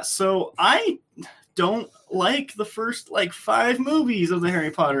 Yeah, so I don't like the first, 5 movies of the Harry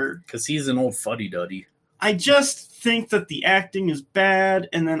Potter. Because he's an old fuddy-duddy. I just think that the acting is bad,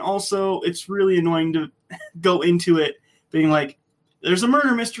 and then also it's really annoying to go into it being like, there's a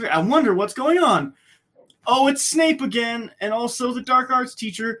murder mystery, I wonder what's going on. Oh, it's Snape again, and also the dark arts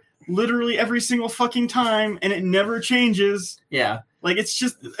teacher, literally every single fucking time, and it never changes. Yeah.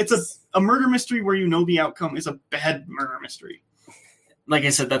 It's a murder mystery where you know the outcome is a bad murder mystery. Like I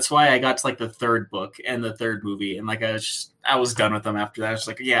said, that's why I got to the 3rd book and the 3rd movie, and I was done with them after that. I was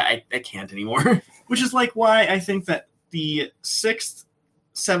like, yeah, I can't anymore. Which is why I think that the 6th,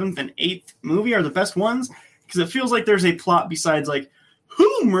 7th, and 8th movie are the best ones, because it feels like there's a plot besides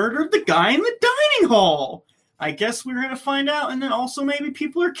who murdered the guy in the dining hall? I guess we're gonna find out, and then also maybe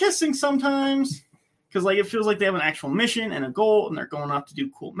people are kissing sometimes, because it feels like they have an actual mission and a goal, and they're going off to do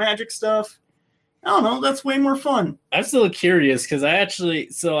cool magic stuff. I don't know, that's way more fun. I'm still curious, because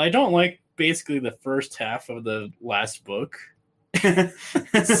I don't like basically the first half of the last book.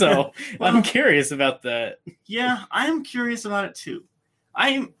 So I'm curious about that. Yeah, I'm curious about it too.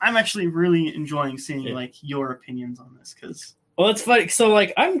 I'm actually really enjoying seeing your opinions on this because. Well, it's funny. So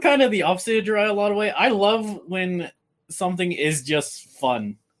I'm kind of the opposite of Jiraiya a lot of way. I love when something is just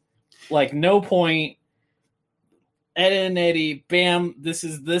fun, no point. Ed and Eddie, bam! This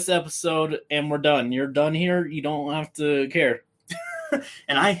is this episode, and we're done. You're done here. You don't have to care.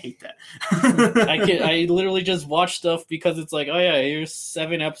 And I hate that. I literally just watch stuff because it's oh yeah, here's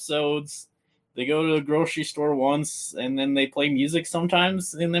 7 episodes. They go to the grocery store once, and then they play music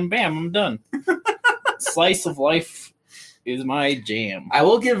sometimes, and then bam, I'm done. Slice of life is my jam. I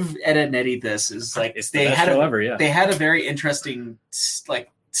will give Ed and Eddie this is it's the best show ever. Yeah, they had a very interesting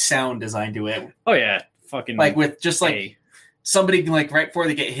sound design to it. Oh yeah, fucking with just somebody right before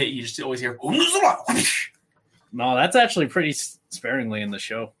they get hit, you just always hear. No, that's actually pretty sparingly in the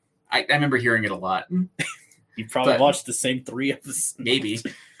show. I remember hearing it a lot. You probably watched the same 3 episodes. Maybe.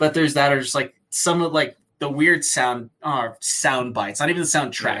 But there's that, or just some of the weird sound bites. Not even the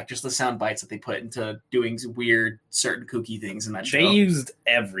soundtrack, just the sound bites that they put into doing weird, certain kooky things in that show. They used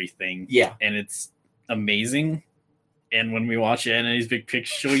everything. Yeah. And it's amazing. And when we watch Annie's Big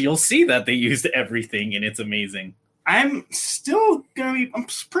Picture Show, you'll see that they used everything, and it's amazing. I'm still going to be... I'm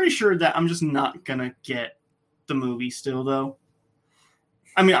pretty sure that I'm just not going to get the movie still, though.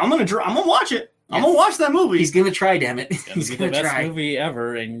 I mean, I'm gonna watch it. Yeah. I'm gonna watch that movie. He's gonna try, damn it. He's gonna the best movie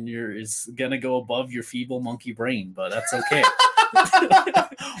ever, and it's gonna go above your feeble monkey brain, but that's okay.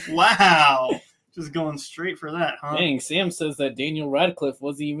 Wow, just going straight for that, huh? Dang, Sam says that Daniel Radcliffe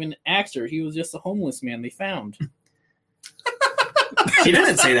wasn't even an actor; he was just a homeless man they found. He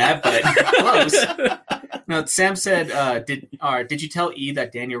didn't say that, but close. No, Sam said, did you tell E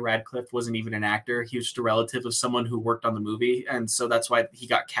that Daniel Radcliffe wasn't even an actor? He was just a relative of someone who worked on the movie, and so that's why he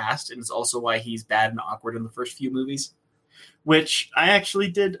got cast, and it's also why he's bad and awkward in the first few movies. Which I actually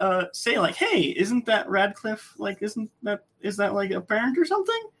did say, hey, isn't that Radcliffe, is that a parent or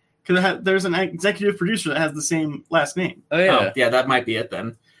something? Because there's an executive producer that has the same last name. Oh, yeah. Yeah, that might be it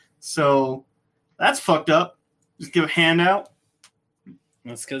then. So, that's fucked up. Just give a handout.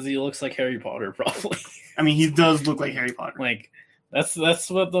 That's because he looks like Harry Potter, probably. I mean, he does look like Harry Potter. That's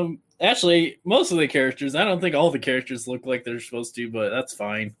what actually, most of the characters, I don't think all the characters look like they're supposed to, but that's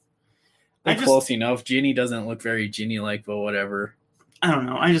fine. They're close enough. Ginny doesn't look very Ginny-like, but whatever. I don't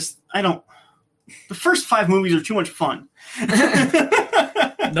know. I don't... The first 5 movies are too much fun.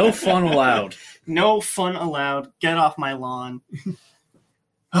 No fun allowed. No fun allowed. Get off my lawn.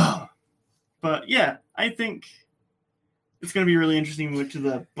 But yeah, I think it's going to be really interesting to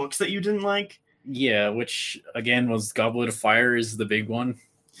the books that you didn't like. Yeah, which again was Goblet of Fire is the big one.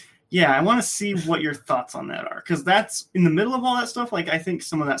 Yeah, I want to see what your thoughts on that are, because that's in the middle of all that stuff. Like, I think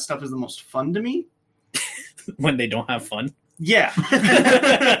some of that stuff is the most fun to me. When they don't have fun. Yeah.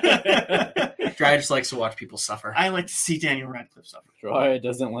 Dry just likes to watch people suffer. I like to see Daniel Radcliffe suffer. Dry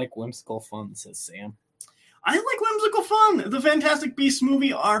doesn't like whimsical fun, says Sam. I like whimsical fun. The Fantastic Beasts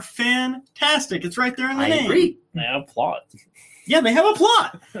movie are fantastic. It's right there in the I name. agree. They have plot. Yeah, they have a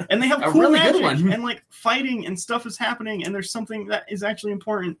plot, and they have A cool really magic, good one. and like fighting and stuff is happening, and there's something that is actually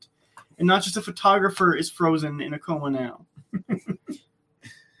important, and not just a photographer is frozen in a coma now.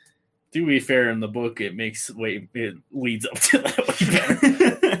 To be fair, in the book, it leads up to that way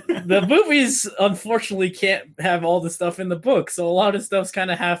better. The movies, unfortunately, can't have all the stuff in the book, so a lot of stuff's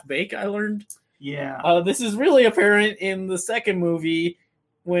kind of half-baked, I learned. Yeah. This is really apparent in the second movie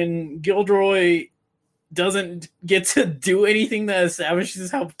when Gilderoy doesn't get to do anything that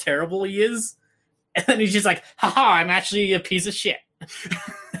establishes how terrible he is. And then he's just like, haha, I'm actually a piece of shit.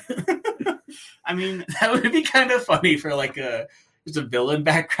 I mean, That would be kind of funny for like just a villain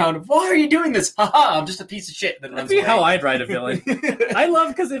background of, why are you doing this? Haha, I'm just a piece of shit. And then That'd runs be away. how I'd write a villain. I love,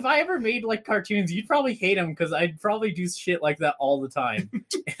 because if I ever made like cartoons, you'd probably hate them, because I'd probably do shit like that all the time.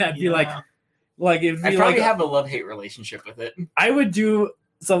 And I'd be like it'd be I'd probably like, have a love-hate relationship with it. I would do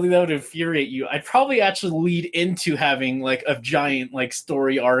something that would infuriate you. I'd probably actually lead into having like a giant like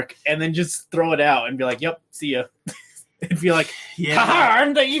story arc and then just throw it out and be like, yep, see ya. It'd be like, haha,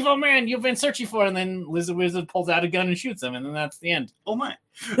 I'm the evil man you've been searching for. And then Lizard Wizard pulls out a gun and shoots him. And then that's the end. Oh my.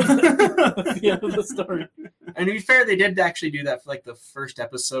 That's the end of the story. And to be fair, they did actually do that for like the first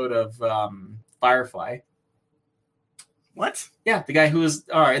episode of Firefly. What? Yeah, the guy who was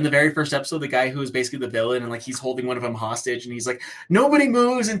in the very first episode, the guy who was basically the villain, and like he's holding one of them hostage, and he's like, "Nobody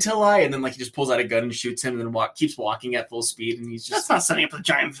moves until I," and then like he just pulls out a gun and shoots him, and then keeps walking at full speed, and he's That's just not setting up a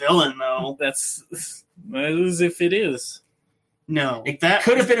giant villain, though. That's as if it is. No. It That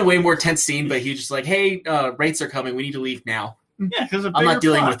could have been a way more tense scene, but he's just like, "Hey, rates are coming. We need to leave now." Yeah, because I'm not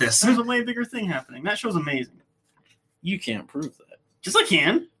dealing with this. There's a way bigger thing happening. That show's amazing. You can't prove that. Just I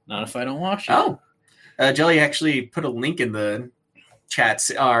can. Not if I don't watch it. Oh, Jelly actually put a link in the chats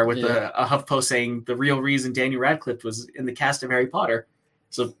with a HuffPost saying the real reason Daniel Radcliffe was in the cast of Harry Potter.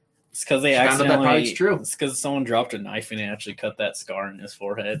 So It's because they Found out that accidentally. part's true. It's because someone dropped a knife and it actually cut that scar in his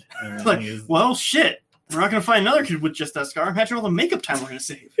forehead. And Like, he was- well, shit. We're not going to find another kid with just that scar. Imagine all the makeup time we're going to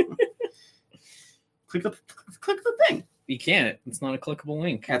save. click the thing. you can't. It's not a clickable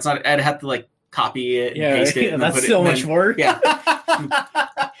link. it's not. I'd have to like copy it and Yeah, paste it. And then that's put it, so and much then- work. Yeah.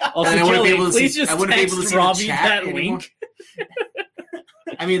 Also, And I wouldn't Jelly, be able to please see- just I wouldn't be able to text see the Robbie chat that anymore. link.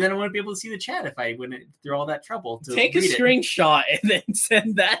 I mean, then I wouldn't be able to see the chat if I went through all that trouble to Take a read it. screenshot and then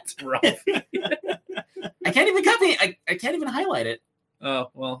send that to Robbie. I can't even copy it. I can't even highlight it. Oh,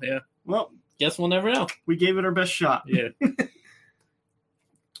 well, yeah. Well, Guess we'll never know. we gave it our best shot. Yeah.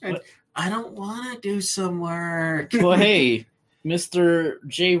 I don't want to do some work. Well, hey, Mr.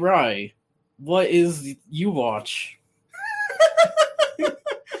 J. Rye, what is you watch?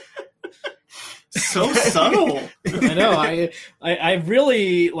 So subtle. I know. I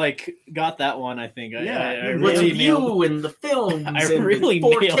really like got that one. I think. Yeah, I With the really nailed. view and the films. I and really the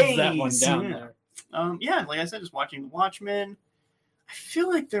nailed 4Ks. that one down yeah. there. Yeah, like I said, just watching The Watchmen. I feel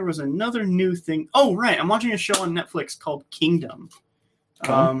like there was another new thing. Oh, right. I'm watching a show on Netflix called Kingdom.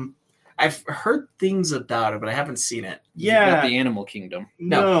 I've heard things about it, but I haven't seen it. You got Yeah. the Animal Kingdom.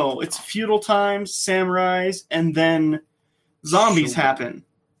 No, it's feudal times, samurais, and then zombies Sure. happen.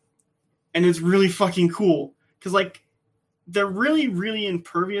 And it's really fucking cool. Because, like, they're really, really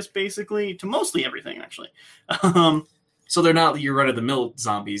impervious, basically, to mostly everything, actually. So they're not your run-of-the-mill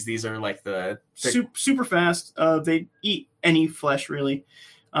zombies. These are like the Super fast. They eat any flesh, really.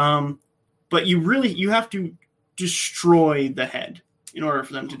 But you have to destroy the head in order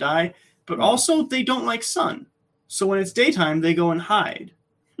for them to die. But also, they don't like sun. So when it's daytime, they go and hide.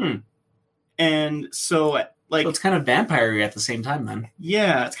 And so, like, So it's kind of vampire-y at the same time, then.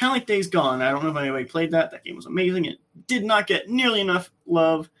 yeah, it's kind of like Days Gone. I don't know if anybody played that. That game was amazing. It did not get nearly enough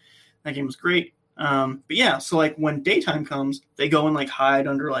love. That game was great. But yeah, so like when daytime comes, they go and like hide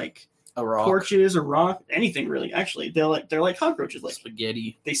under like A rock. porches or rock, anything really. Actually, they're like cockroaches. Like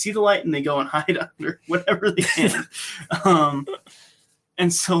Spaghetti. they see the light and they go and hide under whatever they can.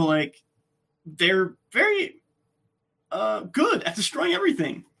 And so like they're very good at destroying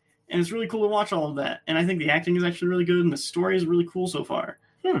everything, and it's really cool to watch all of that. And I think the acting is actually really good, and the story is really cool so far.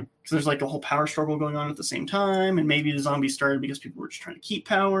 Because there's like a whole power struggle going on at the same time, and maybe the zombies started because people were just trying to keep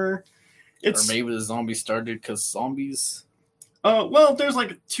power. Or maybe the zombies started because zombies. Well, there's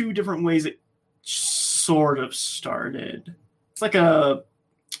like 2 different ways it sort of started. It's like what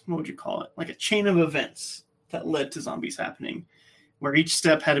would you call it? Like a chain of events that led to zombies happening, where each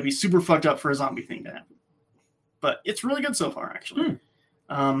step had to be super fucked up for a zombie thing to happen. But it's really good so far, actually.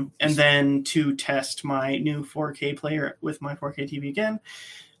 And then to test my new 4K player with my 4K TV again,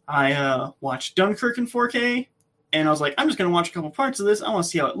 I watched Dunkirk in 4K, and I was like, I'm just going to watch a couple parts of this. I want to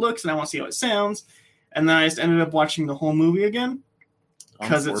see how it looks, and I want to see how it sounds. And then I just ended up watching the whole movie again,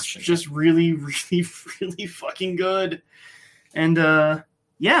 because it's just really, really, really fucking good. And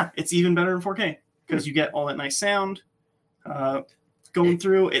it's even better in 4K, because you get all that nice sound going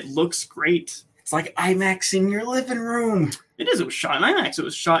through. It looks great. It's like IMAX in your living room. It is. It was shot in IMAX. It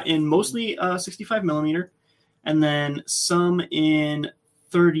was shot in mostly 65 millimeter, and then some in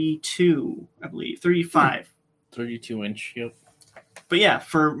 32, I believe, 35. 32-inch, yep. But yeah,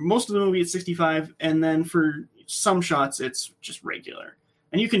 for most of the movie, it's 65, and then for some shots, it's just regular.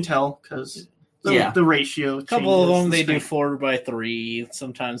 And you can tell because the ratio. A couple of them, they do 4:3.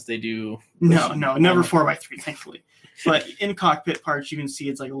 Sometimes they do... No, never 4:3, thankfully. But in cockpit parts, you can see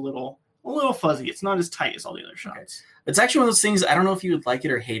it's like a little fuzzy. It's not as tight as all the other shots. Okay. It's actually one of those things, I don't know if you would like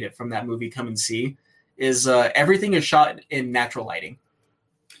it or hate it from that movie Come and See, is everything is shot in natural lighting.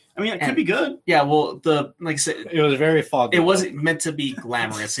 I mean, it could be good. Yeah, well, like I said, it was very foggy. It wasn't meant to be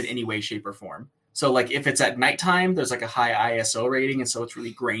glamorous in any way, shape, or form. So, like, if it's at nighttime, there's like a high ISO rating, and so it's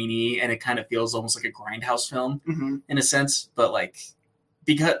really grainy, and it kind of feels almost like a grindhouse film in a sense. But like,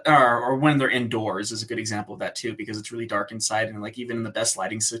 because or when they're indoors is a good example of that too, because it's really dark inside, and like even in the best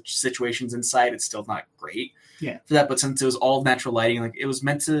lighting situations inside, it's still not great. Yeah. For that, but since it was all natural lighting, like it was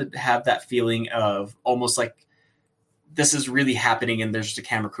meant to have that feeling of almost like this is really happening, and there's just a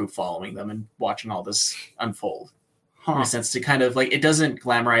camera crew following them and watching all this unfold. In a sense, to kind of like, it doesn't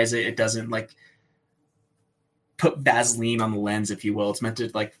glamorize it. It doesn't like put Vaseline on the lens, if you will. It's meant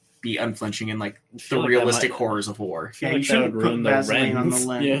to like be unflinching and like the like realistic horrors of war. Yeah, you shouldn't put Vaseline on the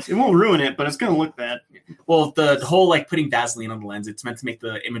lens. Yeah. It won't ruin it, but it's going to look bad. Well, the whole like putting Vaseline on the lens, it's meant to make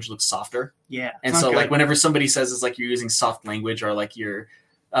the image look softer. Yeah. And so like whenever somebody says it's like you're using soft language or like you're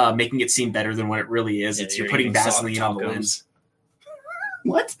making it seem better than what it really is, it's you're putting Vaseline on the lens.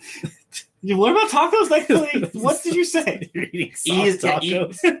 What? You learn about tacos? Thankfully, what did you say? You're eating soft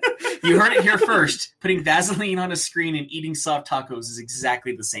tacos. You heard it here first. Putting Vaseline on a screen and eating soft tacos is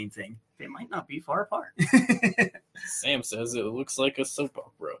exactly the same thing. They might not be far apart. Sam says it looks like a soap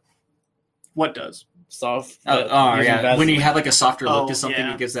opera. What does? Soft. Yeah. When you have like a softer look to something,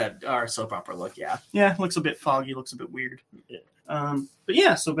 it gives that soap opera look. Yeah. Yeah, it looks a bit foggy. Looks a bit weird. Yeah. But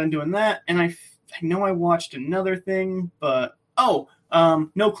yeah, so been doing that, and I know I watched another thing, but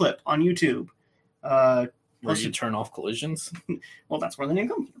No Clip on YouTube. Where you turn off collisions? Well, that's where the name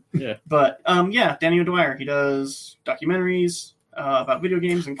comes from. Yeah. But Danny O'Dwyer, he does documentaries about video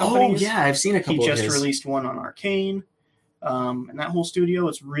games and companies. Oh yeah, I've seen a couple. He just released one on Arcane, and that whole studio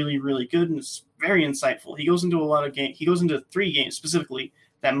is really, really good, and it's very insightful. He goes into a lot of games. He goes into 3 games specifically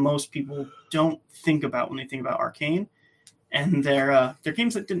that most people don't think about when they think about Arcane, and they're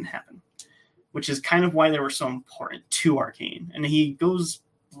games that didn't happen, which is kind of why they were so important to Arcane. And he goes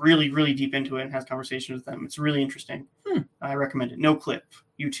really, really deep into it and has conversations with them. It's really interesting. I recommend it. No Clip,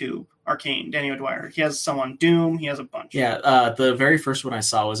 YouTube, Arcane, Danny O'Dwyer. He has some on Doom. He has a bunch. Yeah, the very first one I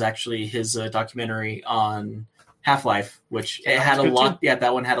saw was actually his documentary on Half-Life, which it had a lot. Yeah,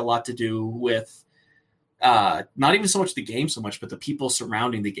 that one had a lot to do with not even so much the game so much, but the people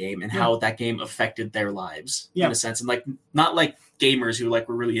surrounding the game and how that game affected their lives in a sense. And like, not like gamers who like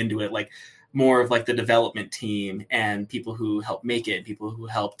were really into it, like more of like the development team and people who helped make it, people who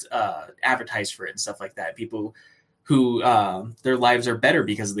helped advertise for it and stuff like that. People who their lives are better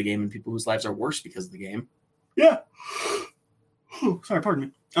because of the game and people whose lives are worse because of the game. Yeah. Sorry,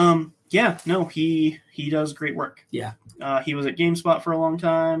 pardon me. He does great work. Yeah. He was at GameSpot for a long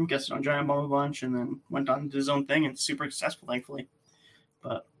time, guested on Giant Bomb a bunch, and then went on to do his own thing and super successful, thankfully.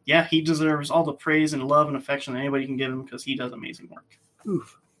 But yeah, he deserves all the praise and love and affection that anybody can give him because he does amazing work.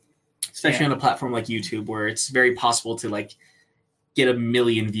 Oof. Especially on a platform like YouTube, where it's very possible to like get 1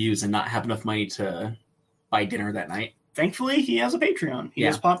 million views and not have enough money to buy dinner that night. Thankfully, he has a Patreon.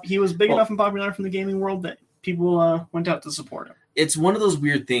 He was big enough and popular enough in the gaming world that people went out to support him. It's one of those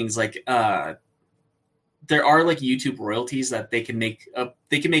weird things. Like there are like YouTube royalties that they can make.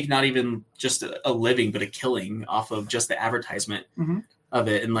 They can make not even just a living, but a killing off of just the advertisement. of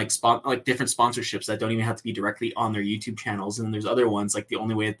it, and like different sponsorships that don't even have to be directly on their YouTube channels. And then there's other ones like the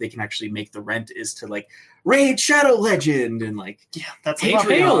only way that they can actually make the rent is to like raid Shadow Legend and like that's They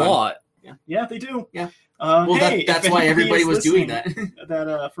pay a lot. Yeah, they do. Yeah. Well, that's why everybody was doing that.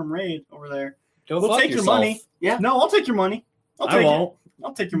 That from Raid over there. Go We'll fuck take yourself. your money. Yeah. No, I'll take your money. I won't.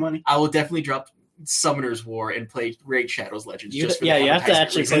 I'll take your money. I will definitely drop Summoner's War and play Raid Shadows Legends. You just for the have to advertisement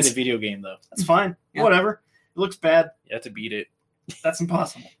actually play the reasons. video game though. That's fine. Yeah. Whatever. It looks bad. You have to beat it. That's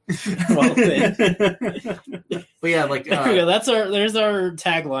impossible. Well, then. But yeah, like Okay, there's our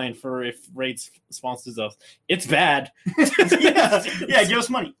tagline for if Raid sponsors us. It's bad. yeah, give us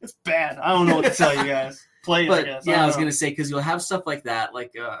money. It's bad. I don't know what to tell you guys. Play it, but I guess. yeah, I was don't know. gonna say because you'll have stuff like that,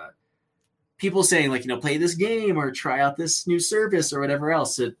 like people saying like play this game or try out this new service or whatever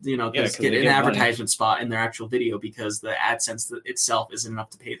else to Yeah, 'cause get they an get money. advertisement spot in their actual video because the AdSense itself isn't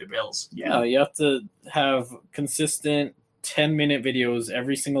enough to pay their bills. Yeah, you have to have consistent 10-minute videos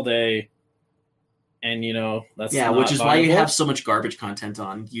every single day. And that's Yeah, not which is why you viable. have so much garbage content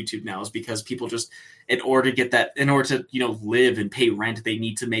on YouTube now, is because people just, in order to live and pay rent, they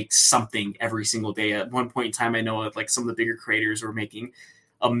need to make something every single day. At one point in time, I know like some of the bigger creators were making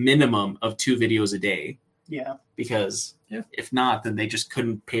a minimum of 2 videos a day. Yeah. Because if not, then they just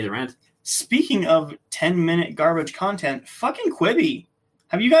couldn't pay the rent. Speaking of 10-minute garbage content, fucking Quibi.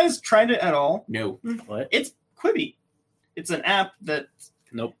 Have you guys tried it at all? No. What? It's Quibi. It's an app that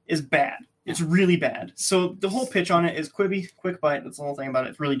Nope. is bad. It's really bad. So the whole pitch on it is Quibi, Quick Bite. That's the whole thing about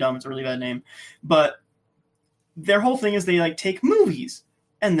it. It's really dumb. It's a really bad name. But their whole thing is they like take movies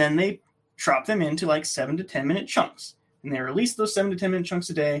and then they drop them into like 7 to 10 minute chunks. And they release those 7 to 10 minute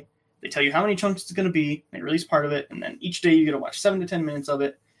chunks a day. They tell you how many chunks it's going to be. They release part of it. And then each day you get to watch 7 to 10 minutes of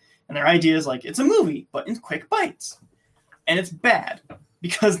it. And their idea is like, it's a movie, but in quick bites. And it's bad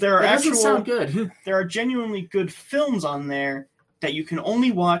because there are That doesn't sound good. there are genuinely good films on there that you can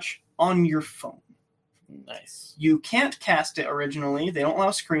only watch on your phone. Nice. You can't cast it originally. They don't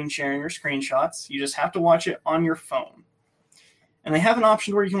allow screen sharing or screenshots. You just have to watch it on your phone. And they have an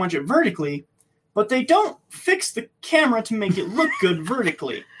option where you can watch it vertically, but they don't fix the camera to make it look good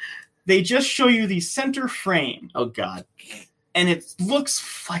vertically. They just show you the center frame, Oh, God. and it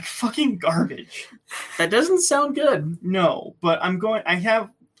looks like fucking garbage. That doesn't sound good. No, but I got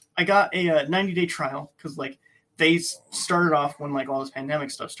a 90-day trial because like they started off when like all this pandemic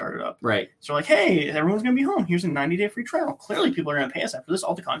stuff started up. Right. So like, hey, everyone's gonna be home. Here's a 90-day free trial. Clearly, people are gonna pay us after this.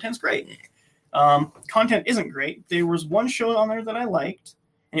 All the content's great. Content isn't great. There was one show on there that I liked,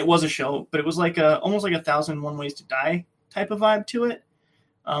 and it was a show, but it was like almost like 1,001 Ways to Die type of vibe to it,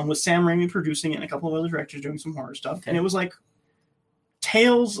 with Sam Raimi producing it and a couple of other directors doing some horror stuff. Okay. And it was like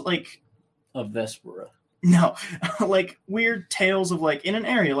tales like. Of Vespera. No, like weird tales of like in an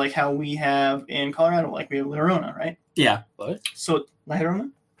area like how we have in Colorado, like we have La Llorona, right? Yeah. What? So La Llorona?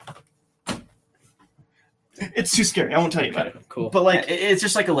 It's too scary. I won't tell you about it. Cool. But like It's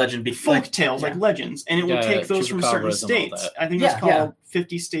just like a legend. folk tales, like legends, and it will Yeah, take those from certain chupacabras and all states. that. I think Yeah, it's called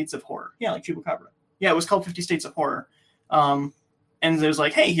 50 States of Horror. Yeah, like Chupacabra. Yeah, it was called 50 States of Horror. And there's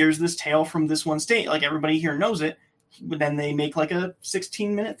like, hey, here's this tale from this one state. Like everybody here knows it. But then they make like a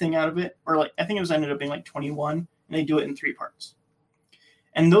 16-minute thing out of it, or like I think it was ended up being like 21, and they do it in 3 parts.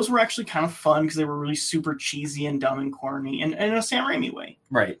 And those were actually kind of fun because they were really super cheesy and dumb and corny, and in a Sam Raimi way.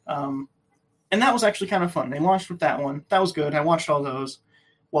 Right. And that was actually kind of fun. They launched with that one. That was good. I watched all those.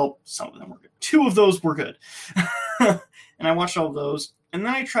 Well, some of them were good. 2 of those were good. And I watched all of those. And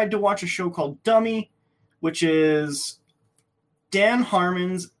then I tried to watch a show called Dummy, which is Dan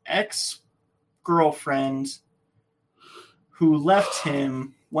Harmon's ex-girlfriend who left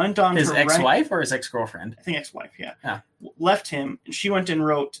him, went on His to ex-wife or his ex-girlfriend? I think ex-wife, yeah. Yeah. Left him, and she went and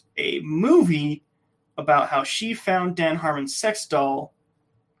wrote a movie about how she found Dan Harmon's sex doll,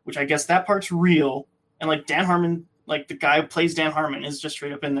 which I guess that part's real. And like Dan Harmon, like the guy who plays Dan Harmon is just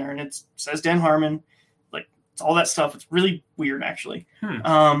straight up in there, and it says Dan Harmon, like it's all that stuff. It's really weird, actually.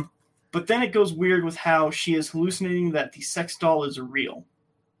 But then it goes weird with how she is hallucinating that the sex doll is real.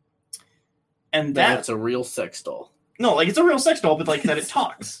 And That's a real sex doll. no, like it's a real sex doll, but like that it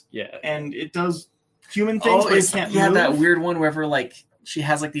talks Yeah. and it does human things, but it can't move. that weird one wherever like she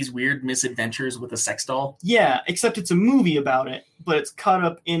has like these weird misadventures with a sex doll. Yeah, except it's a movie about it, but it's cut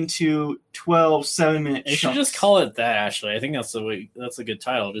up into 12 7-minute You should chunks. just call it that, actually. I think that's a good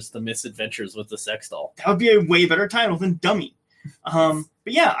title, just The Misadventures with the Sex Doll. That would be a way better title than Dummy. But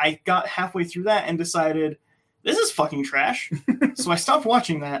yeah, I got halfway through that and decided, this is fucking trash. So I stopped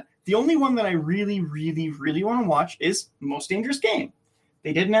watching that. The only one that I really, really, really want to watch is Most Dangerous Game.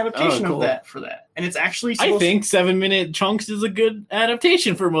 They did an adaptation cool. of that for that. And it's actually I supposed think 7-minute chunks is a good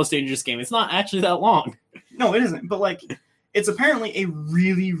adaptation for Most Dangerous Game. It's not actually that long. No, it isn't. But like, it's apparently a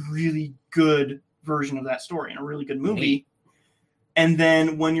really, really good version of that story and a really good movie. Neat. And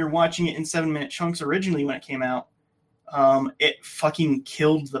then when you're watching it in 7-minute chunks originally when it came out, it fucking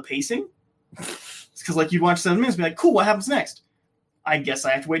killed the pacing. Because like you'd watch 7 minutes and be like, cool, what happens next? I guess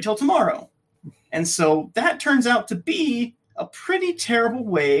I have to wait till tomorrow. And so that turns out to be a pretty terrible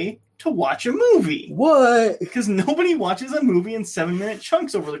way to watch a movie. What? Because nobody watches a movie in 7-minute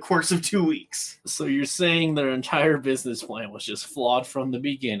chunks over the course of 2 weeks. So you're saying their entire business plan was just flawed from the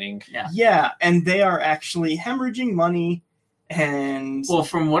beginning? Yeah, and they are actually hemorrhaging money. And well,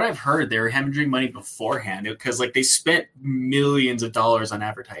 from what I've heard, they were hemorrhaging money beforehand because like they spent millions of dollars on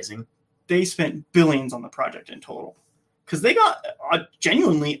advertising. They spent billions on the project in total. Because they got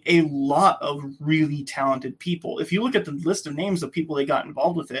genuinely a lot of really talented people. If you look at the list of names of people they got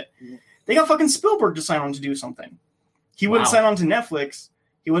involved with it, they got fucking Spielberg to sign on to do something. He wouldn't sign on to Netflix.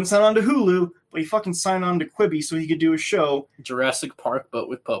 He wouldn't sign on to Hulu, but he fucking signed on to Quibi so he could do a show. Jurassic Park, but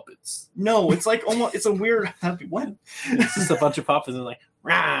with puppets. No, it's like almost, it's a weird, what? It's just a bunch of puppets and like,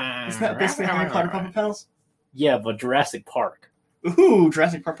 rah, Isn't that basically Harry Potter Puppet Pals? Yeah, but Jurassic Park. Ooh,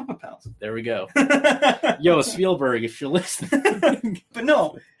 Jurassic Park Puppet Pals. There we go. Yo, Spielberg, if you're listening. But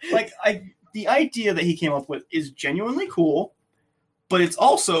no, like the idea that he came up with is genuinely cool, but it's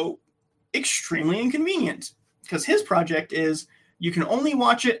also extremely inconvenient because his project is you can only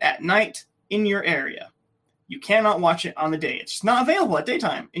watch it at night in your area. You cannot watch it on the day. It's just not available at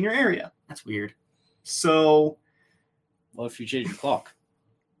daytime in your area. That's weird. So, What if you change your clock?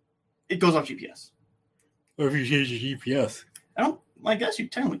 it goes off GPS. Or if you change your GPS? I guess you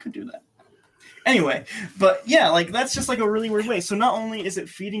technically could do that. Anyway, but yeah, like that's just like a really weird way. So not only is it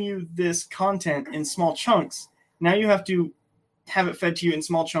feeding you this content in small chunks, now you have to have it fed to you in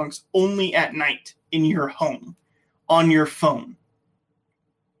small chunks only at night in your home, on your phone.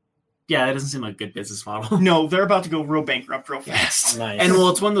 Yeah, that doesn't seem like a good business model. No, they're about to go real bankrupt real fast. Nice. And well,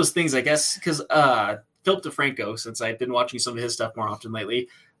 it's one of those things, I guess, because Philip DeFranco, since I've been watching some of his stuff more often lately,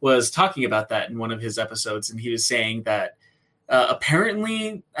 was talking about that in one of his episodes, and he was saying that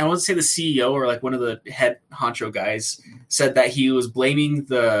apparently, I won't say the CEO or like one of the head honcho guys said that he was blaming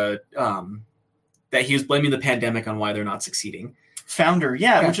the pandemic on why they're not succeeding. Founder,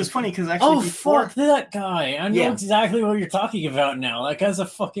 yeah, which is funny because actually fuck that guy. I know exactly what you're talking about now. That guy's a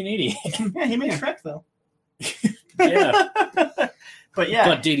fucking idiot. Yeah, he made Shrek though. Yeah. But yeah.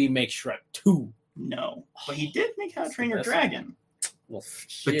 But did he make Shrek 2? No. But he did make How to Train Your Dragon. Well,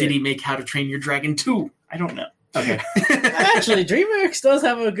 but did he make How to Train Your Dragon 2? I don't know. Okay. Actually, DreamWorks does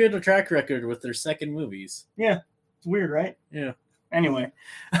have a good track record with their second movies. Yeah. It's weird, right? Yeah. Anyway.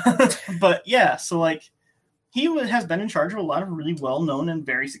 But yeah, so like he has been in charge of a lot of really well-known and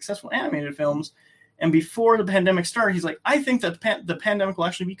very successful animated films. And before the pandemic started, he's like, I think that the pandemic will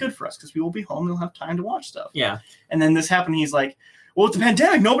actually be good for us because we will be home and we'll have time to watch stuff. Yeah. And then this happened. He's like, well, with the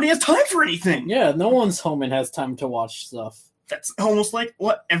pandemic, nobody has time for anything. Yeah, no one's home and has time to watch stuff. That's almost like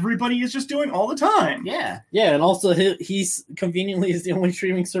what everybody is just doing all the time. Yeah. Yeah, and also he's conveniently is the only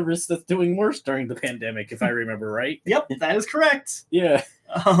streaming service that's doing worse during the pandemic, if I remember right. Yep, that is correct. Yeah.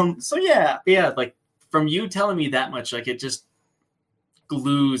 So yeah. Yeah, like from you telling me that much, like it just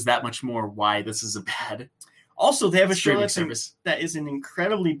glues that much more why this is a bad. Also, they have a show streaming that is in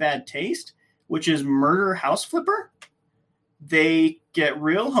incredibly bad taste, which is Murder House Flipper. They get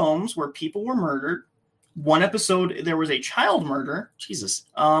real homes where people were murdered. One episode, there was a child murder. Jesus.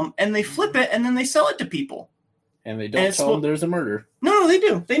 And they flip it, and then they sell it to people. And they don't tell them there's a murder. No, they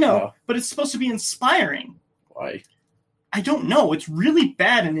do. They know. Oh. But it's supposed to be inspiring. Why? I don't know. It's really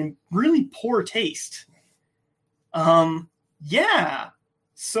bad and in really poor taste. Yeah.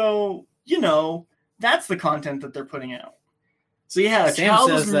 So, that's the content that they're putting out. So yeah, a Sam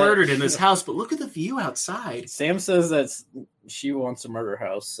child was says that- murdered in this house, but look at the view outside. Sam says that she wants a murder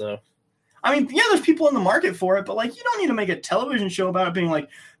house, so... I mean, yeah, there's people in the market for it, but like, you don't need to make a television show about it being like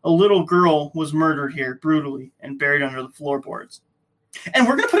a little girl was murdered here brutally and buried under the floorboards. And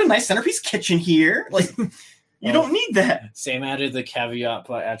we're going to put a nice centerpiece kitchen here. Like, you don't need that. Sam added the caveat,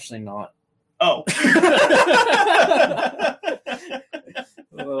 but actually not. Oh.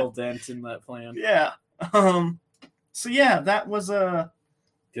 A little dent in that plan. Yeah. So yeah, that was Do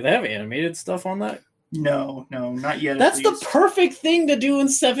they have animated stuff on that? No, not yet. That's the perfect thing to do in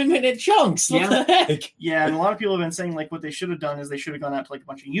 7-minute chunks. What the heck? Yeah, and a lot of people have been saying like what they should have done is they should have gone out to like a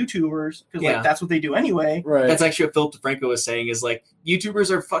bunch of YouTubers because Yeah. like that's what they do anyway. Right. That's actually what Philip DeFranco was saying is like YouTubers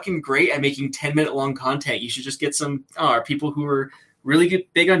are fucking great at making 10-minute long content. You should just get some people who are really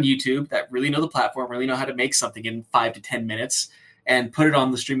big on YouTube that really know the platform, really know how to make something in 5 to 10 minutes and put it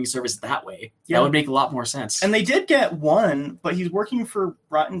on the streaming service that way. Yeah. That would make a lot more sense. And they did get one, but he's working for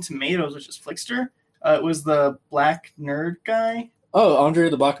Rotten Tomatoes, which is Flickster. It was the black nerd guy. Oh, Andre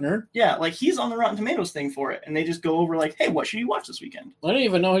the Black Nerd? Yeah, like he's on the Rotten Tomatoes thing for it, and they just go over like, hey, what should you watch this weekend? I didn't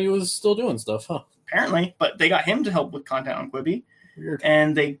even know he was still doing stuff, huh? Apparently, but they got him to help with content on Quibi, Weird.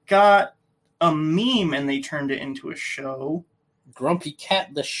 and they got a meme and they turned it into a show. Grumpy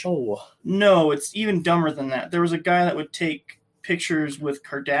Cat the Show. No, it's even dumber than that. There was a guy that would take pictures with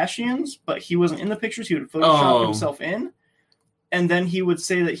Kardashians, but he wasn't in the pictures. He would Photoshop himself in, and then he would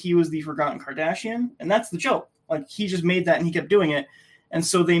say that he was the forgotten Kardashian, and that's the joke. Like, he just made that and he kept doing it, and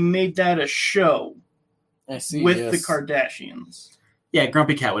so they made that a show I see, with the Kardashians. Yeah,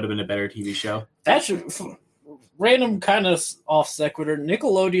 Grumpy Cat would have been a better TV show. Actually, random kind of off sequitur.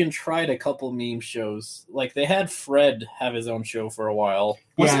 Nickelodeon tried a couple meme shows. Like, they had Fred have his own show for a while.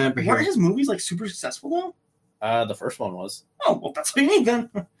 Yeah, I remember Weren't his movies like super successful though? The first one was. Oh, well, that's what you need then.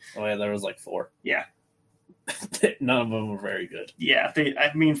 Oh yeah, there was like 4. Yeah. None of them were very good. Yeah,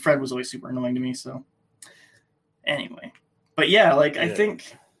 Fred was always super annoying to me, so. Anyway. But yeah, like, I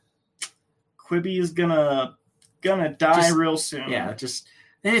think Quibi is gonna die real soon. Yeah, just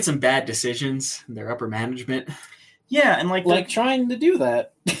they made some bad decisions in their upper management. Yeah, and like trying to do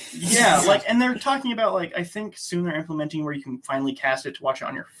that. Yeah, like, and they're talking about, like, I think soon they're implementing where you can finally cast it to watch it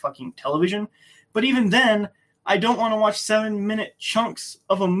on your fucking television. But even then, I don't want to watch 7-minute chunks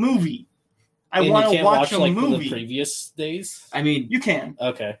of a movie. I want to watch a movie. The previous days? I mean, you can.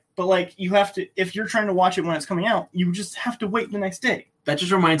 Okay. But, like, you have to, if you're trying to watch it when it's coming out, you just have to wait the next day. That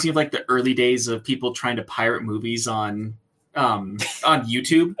just reminds me of, like, the early days of people trying to pirate movies on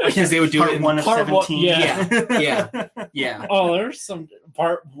YouTube, because they would do part it in 1 of 17. Yeah. Oh, there's some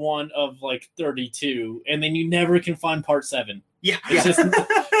part 1 of like 32, and then you never can find part 7. Yeah. It's just,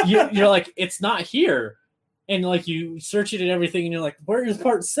 you're like, it's not here, and like you search it and everything, and you're like, where is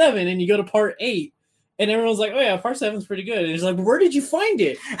part 7? And you go to part 8, and everyone's like, oh yeah, part 7's pretty good. And it's like, where did you find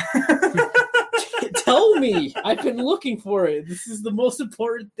it? Tell me. I've been looking for it. This is the most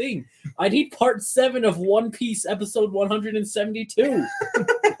important thing. I need part 7 of One Piece episode 172.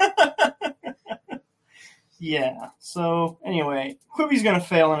 Yeah. So anyway, Quibi's gonna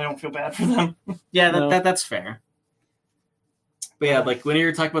fail, and I don't feel bad for them. Yeah, that's fair. But yeah, like when you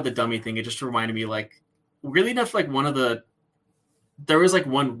were talking about the dummy thing, it just reminded me, like, really enough, like there was like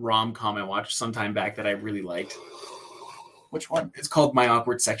one rom-com I watched sometime back that I really liked. Which one? It's called My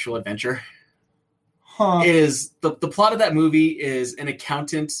Awkward Sexual Adventure. Huh. It is the plot of that movie is an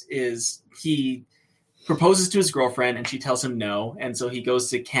accountant he proposes to his girlfriend and she tells him no, and so he goes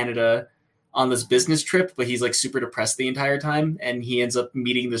to Canada on this business trip, but he's like super depressed the entire time, and he ends up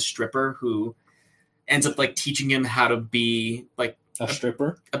meeting this stripper who ends up like teaching him how to be like a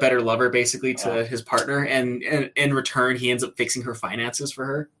stripper, a better lover, basically, to his partner, and in return he ends up fixing her finances for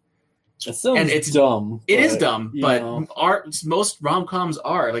her. That sounds and it's dumb. It is dumb, but most rom-coms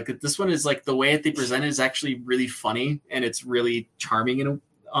are like, this one is like, the way that they present it is actually really funny, and it's really charming, and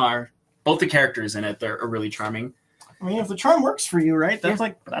both the characters in it are really charming. I mean, if the charm works for you, right? That's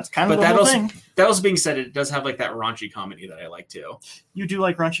that's kind of the that whole also, thing. That also being said, it does have like that raunchy comedy that I like too. You do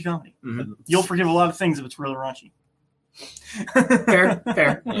like raunchy comedy. Mm-hmm. You'll forgive a lot of things if it's really raunchy.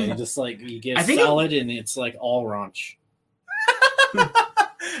 Fair. Yeah, just like you get salad and it's like all raunch.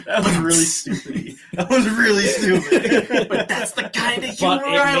 That was really stupid. That was really stupid. But that's the kind of humor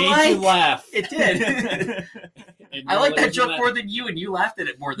But it made you laugh. It did. I like that joke more than you, and you laughed at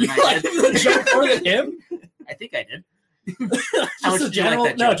it more than I liked did. the joke more than him? I think I did. Just a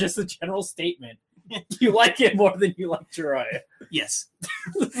general, just a general statement. You like it more than you like Jiraiya. Yes.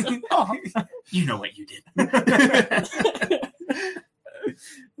 Oh, you know what you did.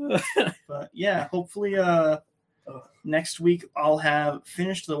 But yeah, hopefully next week I'll have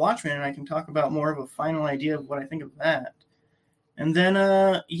finished The Watchmen and I can talk about more of a final idea of what I think of that. And then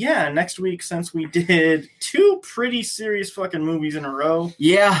next week, since we did 2 pretty serious fucking movies in a row,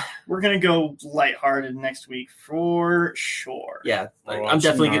 we're gonna go lighthearted next week for sure. Yeah, I'm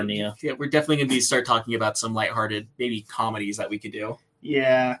definitely gonna. Yeah, we're definitely gonna start talking about some lighthearted, maybe comedies that we could do.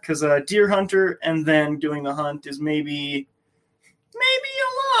 Yeah, because Deer Hunter and then doing The Hunt is maybe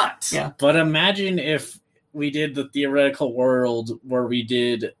a lot. Yeah, but imagine if we did the theoretical world where we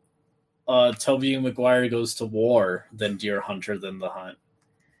did Tobey Maguire Goes to War, then Deer Hunter, then The Hunt.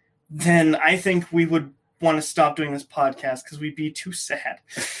 Then I think we would want to stop doing this podcast because we'd be too sad.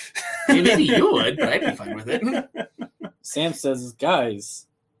 Maybe you would, but I'd be fine with it. Sam says, guys,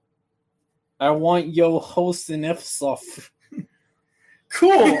 I want yo host an episode.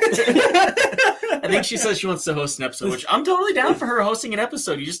 Cool. I think she says she wants to host an episode, which I'm totally down for her hosting an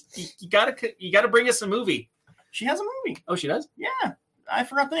episode. You gotta bring us a movie. She has a movie. Oh, she does? Yeah. I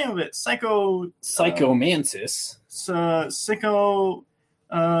forgot the name of it. Psychomantis. Psycho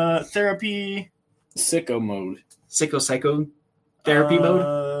therapy. Sicko mode. Psycho therapy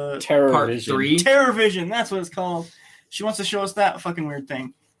mode. Terror Part Vision. 3. Terror Vision, that's what it's called. She wants to show us that fucking weird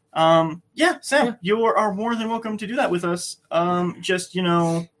thing. Sam, you are more than welcome to do that with us. Just, you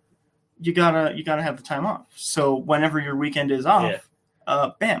gotta have the time off. So whenever your weekend is off,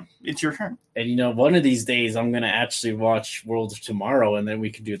 bam, it's your turn. And one of these days I'm gonna actually watch World of Tomorrow, and then we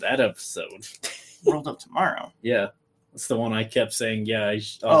can do that episode. World of Tomorrow. Yeah, that's the one I kept saying. Yeah,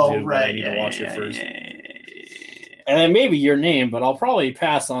 I'll do, but I need to watch it first. And then maybe Your Name, but I'll probably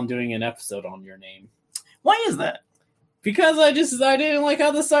pass on doing an episode on Your Name. Why is that? Because I didn't like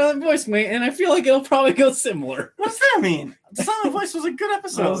how the silent voice went, and I feel like it'll probably go similar. What does that mean? The silent voice was a good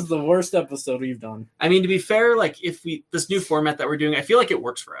episode. That was the worst episode we've done. I mean, to be fair, like this new format that we're doing, I feel like it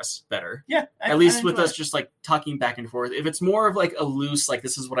works for us better. Yeah, at least with us just like talking back and forth. If it's more of like a loose, like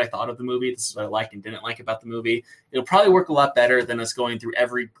this is what I thought of the movie, this is what I liked and didn't like about the movie, it'll probably work a lot better than us going through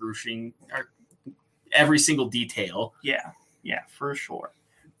every single detail. Yeah, for sure.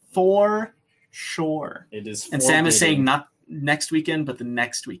 For sure. It is. And Sam is saying not next weekend, but the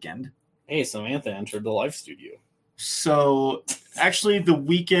next weekend. Hey, Samantha entered the live studio. So, actually, the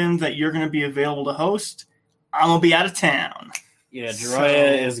weekend that you're going to be available to host, I'm going to be out of town. Yeah,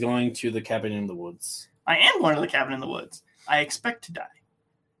 Jiraiya is going to the cabin in the woods. I am going to the cabin in the woods. I expect to die.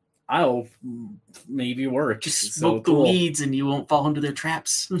 I'll maybe work. Just smoke the weeds and you won't fall into their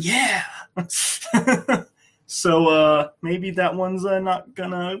traps. Yeah. So maybe that one's not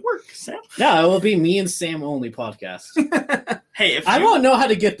gonna work, Sam. No, it will be me and Sam only podcast. Hey, if I won't know how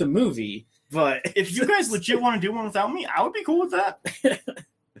to get the movie, but if you guys legit want to do one without me, I would be cool with that.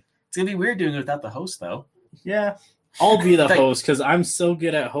 It's gonna be weird doing it without the host, though. Yeah. I'll be the host because I'm so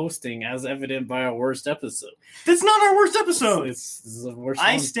good at hosting, as evident by our worst episode. That's not our worst episode. This is the worst.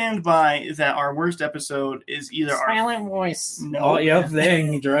 I stand by that. Our worst episode is either our silent voice. No, oh, yep,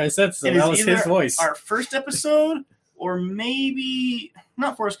 dang, Jiraiya said so. That was his voice. Our first episode, or maybe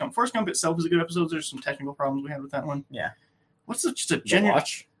not Forrest Gump. Forrest Gump itself is a good episode. There's some technical problems we had with that one. Yeah. What's just a genuine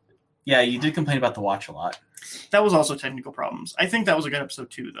Watch? Yeah, you did complain about the watch a lot. That was also technical problems. I think that was a good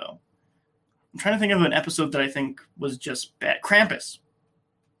episode too, though. I'm trying to think of an episode that I think was just bad. Krampus,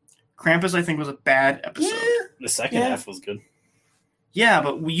 I think, was a bad episode. Yeah. The second half was good. Yeah,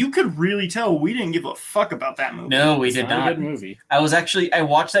 but you could really tell we didn't give a fuck about that movie. No, we It's did not not. a good movie. I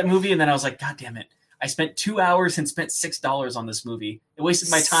watched that movie and then I was like, God damn it. I spent 2 hours and spent $6 on this movie. It wasted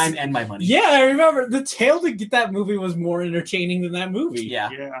my time and my money. Yeah, I remember the tale to get that movie was more entertaining than that movie. Yeah.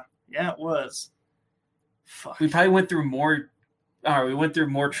 Yeah, it was. Fuck. We probably went through more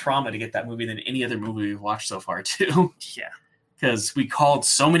trauma to get that movie than any other movie we've watched so far, too. Yeah. Because we called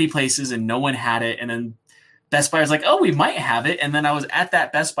so many places and no one had it. And then Best Buy was like, oh, we might have it. And then I was at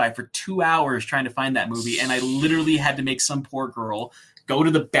that Best Buy for 2 hours trying to find that movie. And I literally had to make some poor girl go to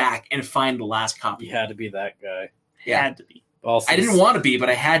the back and find the last copy. You had to be that guy. Yeah. Had to be. Also, I didn't want to be,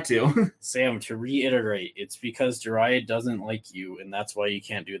 but I had to. Sam, to reiterate, it's because Jiraiya doesn't like you, and that's why you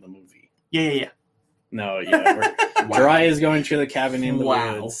can't do the movie. Yeah. No, yeah. Jiraiya is going to the cabin in the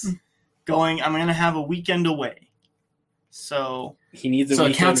woods. I'm going to have a weekend away. So He needs a So it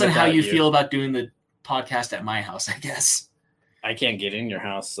weekend counts on how without you feel about doing the podcast at my house, I guess. I can't get in your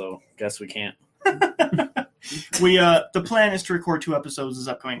house, so guess we can't. the plan is to record 2 episodes this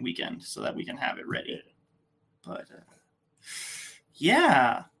upcoming weekend so that we can have it ready. But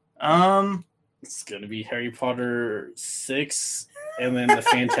yeah. It's going to be Harry Potter 6 and then the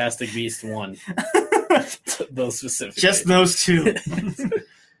Fantastic Beast 1. Those specifically. Just those 2.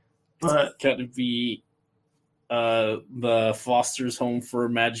 But It's going to be the Foster's Home for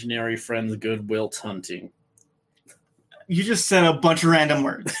Imaginary Friends Goodwill Hunting. you just said a bunch of random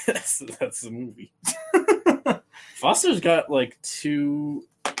words. That's the movie. Foster's got like two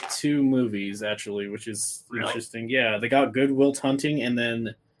movies actually, which is Really? interesting. Yeah, they got Goodwill Hunting and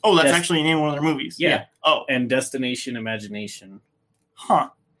then Oh, that's Yes. actually the name of one of their movies. Yeah. Oh, and Destination Imagination. huh.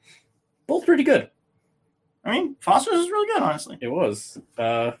 Both pretty good. I mean, Foster's is really good, honestly. It was.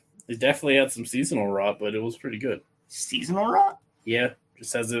 It definitely had some seasonal rot, but it was pretty good. Seasonal rot? Yeah,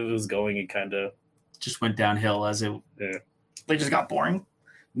 just as it was going, it kind of. Just went downhill as it. They just got boring.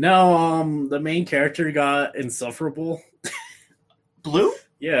 No, the main character got insufferable. Blue?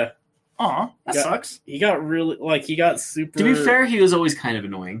 Yeah, Aw, that Yeah. sucks. he got he got super. To be fair, he was always kind of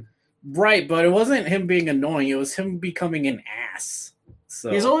annoying. right, but it wasn't him being annoying. It was him becoming an ass.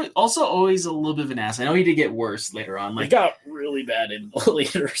 So He's always a little bit of an ass. I know he did get worse later on. it Like got really bad in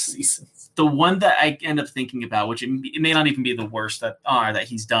later seasons. the one that I end up thinking about, which it may not even be the worst that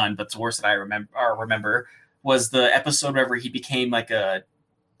he's done, but it's the worst that I remember was the episode where he became like a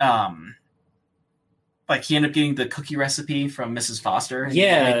Like he ended up getting the cookie recipe from Mrs. Foster.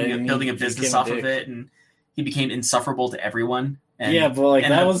 And building a business off of it, and he became insufferable to everyone. And yeah, but like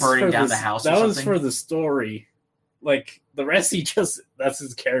that was burning for down the house. That or was something. for the story. Like the rest, that's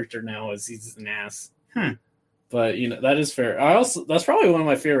his character now. Is he's an ass. But that is fair. That's probably one of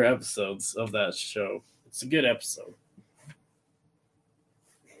my favorite episodes of that show. It's a good episode.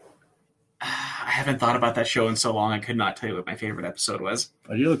 I haven't thought about that show in so long. I could not tell you what my favorite episode was.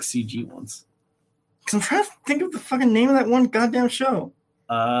 But you look CG once. Because I'm trying to think of the fucking name of that one goddamn show.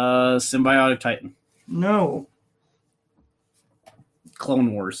 Symbiotic Titan. No.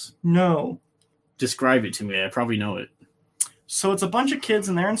 Clone Wars. No. Describe it to me. I probably know it. So it's a bunch of kids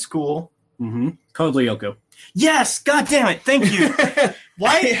and they're in school. Mm-hmm. Code Lyoko. Yes! God damn it! Thank you!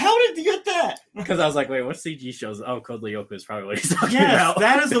 Why? How did you get that? Because I was like, wait, what CG shows? Oh, Code Lyoko is probably what he's talking Yes, about.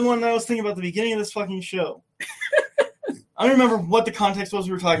 that is the one that I was thinking about at the beginning of this fucking show. I don't remember what the context was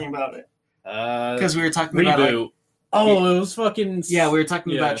we were talking about it. Because we were talking Reboot. about like, it was fucking... Yeah, we were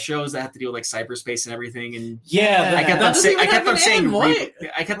talking Yeah. about shows that have to do with like cyberspace and everything, and Yeah, I kept that on saying, doesn't even have an N,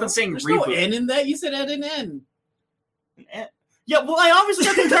 I kept on saying There's reboot. no N in that. You said add an N. Yeah, well, I obviously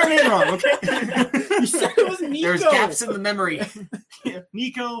got the entire name wrong, okay? You said it was Nico. There's gaps in the memory. Yeah,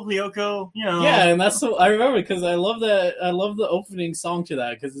 Nico, Lyoko, Yeah, and that's so I remember because I love that. I love the opening song to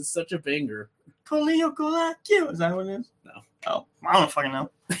that because it's such a banger. Lyoko like you. Is that what it is? No. Oh, I don't fucking know.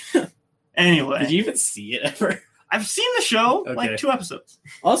 Anyway. Did you even see it ever? I've seen the show, Okay. like 2 episodes.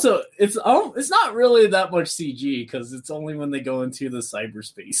 Also, it's not really that much CG because it's only when they go into the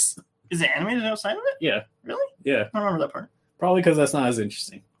cyberspace. Is it animated outside of it? Yeah. Really? Yeah. I don't remember that part. Probably because that's not as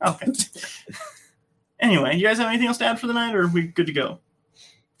interesting. Okay. Anyway, you guys have anything else to add for the night, or are we good to go?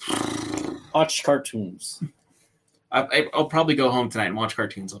 Watch cartoons. I'll probably go home tonight and watch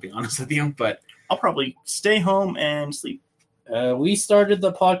cartoons. I'll be honest with you, but I'll probably stay home and sleep. We started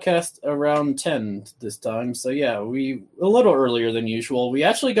the podcast around 10 this time, so yeah, we a little earlier than usual. We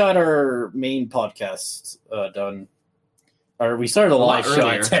actually got our main podcast done. Or we started a live show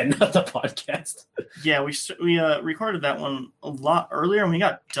earlier. at 10, not the podcast. Yeah, we recorded that one a lot earlier, and we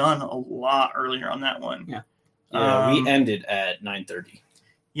got done a lot earlier on that one. Yeah. Yeah, we ended at 9:30.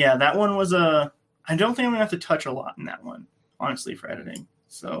 Yeah, that one was a. I don't think I'm gonna have to touch a lot in that one, honestly, for editing.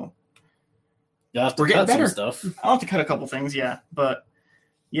 So You'll have to We're getting cut some better. stuff. I'll have to cut a couple things, yeah, but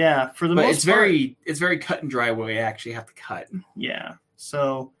yeah, for the but most it's part, very cut and dry what we actually have to cut. yeah.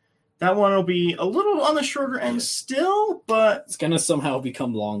 So that one will be a little on the shorter end still, but It's gonna somehow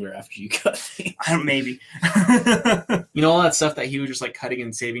become longer after you cut things. I don't maybe. You know all that stuff that he was just like cutting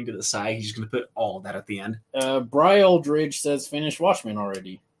and saving to the side. He's just gonna put all of that at the end. Bry Aldridge says finish Watchmen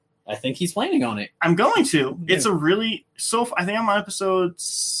already. I think he's planning on it. I'm going to. Yeah. It's a really I think I'm on episode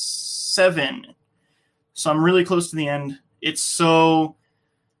 7, so I'm really close to the end. It's so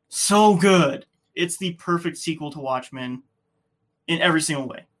good. It's the perfect sequel to Watchmen in every single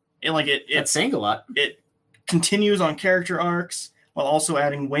way. It's It's saying a lot. it continues on character arcs while also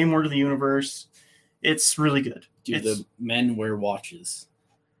adding way more to the universe. It's really good. Do It's- the men wear watches?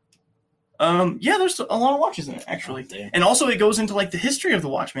 Yeah, there's a lot of watches in it actually. Oh, damn. And also it goes into like the history of the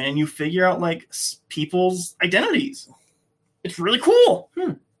Watchmen and you figure out like people's identities. It's really cool.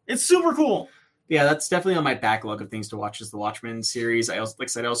 It's super cool. Yeah, that's definitely on my backlog of things to watch. Is the Watchmen series. I also, like I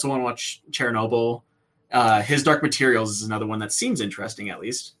said, I also want to watch Chernobyl. His Dark Materials is another one that seems interesting, at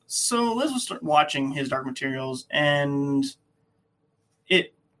least. So Liz was start watching his Dark Materials, and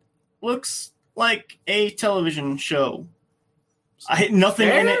it looks like a television show. Nothing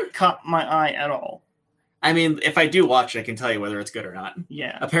in Fair? it caught my eye at all. I mean, if I do watch it, I can tell you whether it's good or not.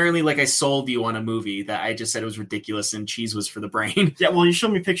 Yeah. Apparently, like I sold you on a movie that I just said it was ridiculous and cheese was for the brain. Yeah, well, you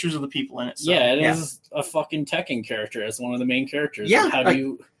showed me pictures of the people in it. So. Yeah, it is a fucking Tekken character as one of the main characters. Yeah, How like- do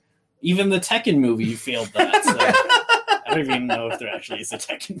you... Even the Tekken movie failed that. So I don't even know if there actually is a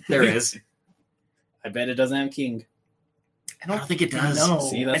Tekken movie. There is. I bet it doesn't have King. I don't think it does. No,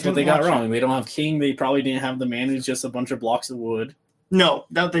 See, I that's what didn't they got watch wrong. it. They don't have King. They probably didn't have the man who's just a bunch of blocks of wood. No,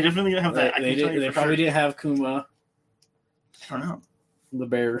 they definitely didn't have that. They probably didn't have Kuma, I don't know. the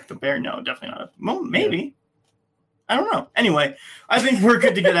bear. The bear? No, definitely not. Well, maybe. I don't know. Anyway, I think we're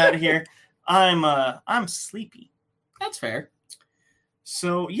good to get out of here. I'm sleepy. That's fair.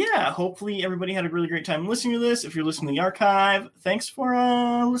 So yeah, hopefully everybody had a really great time listening to this. If you're listening to the archive, thanks for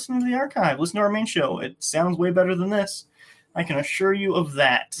listening to the archive. Listen to our main show. It sounds way better than this. I can assure you of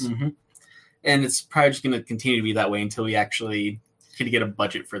that. Mm-hmm. And it's probably just going to continue to be that way until we actually get a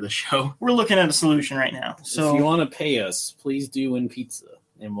budget for the show. We're looking at a solution right now. So if you want to pay us, please do in pizza,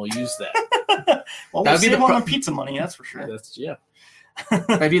 and we'll use that. well, we'll That'd be save the on pro- our pizza money, that's for sure. That's yeah.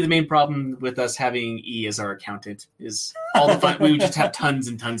 That'd be the main problem with us having E as our accountant. Is all the fun. We would just have tons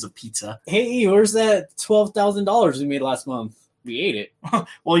and tons of pizza. Hey, where's that $12,000 we made last month? We ate it.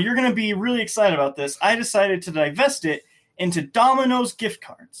 Well, you're going to be really excited about this. I decided to divest it into Domino's gift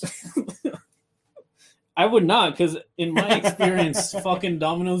cards. I would not, because in my experience, fucking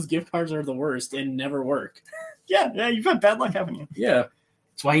Domino's gift cards are the worst and never work. Yeah, you've had bad luck, haven't you? Yeah.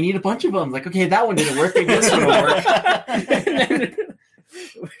 That's why you need a bunch of them. Like, okay, that one didn't work. Maybe this one will work.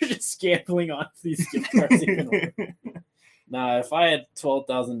 We're just gambling on these gift cards. Nah, if I had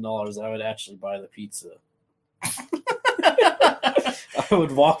 $12,000, I would actually buy the pizza. I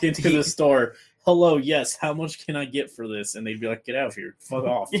would walk into the store. Hello, yes, how much can I get for this? And they'd be like, get out of here. Fuck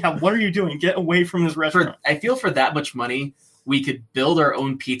off. Yeah, what are you doing? Get away from this restaurant. I feel for that much money, we could build our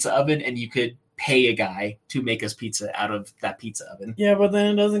own pizza oven and you could pay a guy to make us pizza out of that pizza oven. Yeah, but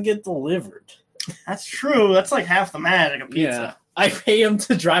then it doesn't get delivered. That's true. That's like half the magic of pizza. Yeah. I pay him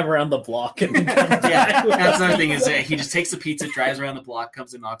to drive around the block. And Yeah, that's another thing is he just takes the pizza, drives around the block,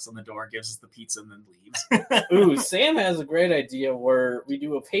 comes and knocks on the door, gives us the pizza, and then leaves. Ooh, Sam has a great idea where we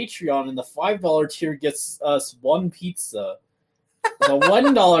do a Patreon and the $5 tier gets us one pizza. The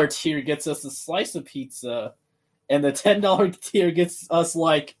 $1 tier gets us a slice of pizza. And the $10 tier gets us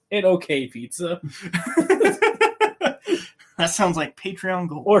like an okay pizza. That sounds like Patreon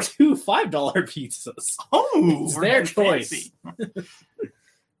gold. Or two $5 pizzas. Oh, It's we're their getting choice. fancy.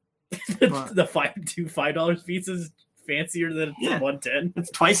 The two $5 pizzas fancier than Yeah. 110.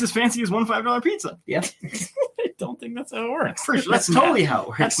 It's twice as fancy as one $5 pizza. Yeah, I don't think that's how it works. For sure. that's math. totally how it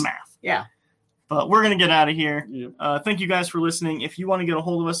works. That's math. Yeah. But we're going to get out of here. Yeah. Thank you guys for listening. If you want to get a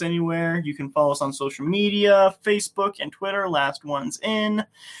hold of us anywhere, you can follow us on social media, Facebook and Twitter, Last Ones In.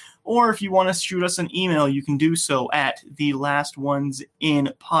 Or if you want to shoot us an email, you can do so at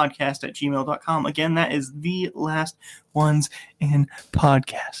thelastOnesInPodcast@gmail.com. Again, that is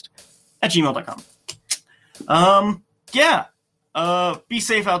thelastOnesInPodcast@gmail.com. Yeah. Be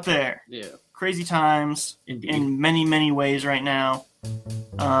safe out there. Yeah. Crazy times Indeed. in many, many ways right now.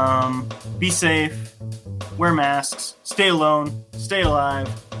 Be safe. Wear masks. Stay alone. Stay alive.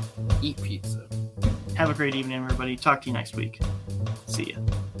 Eat pizza. Have a great evening, everybody. Talk to you next week. See ya.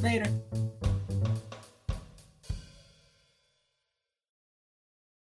 Later.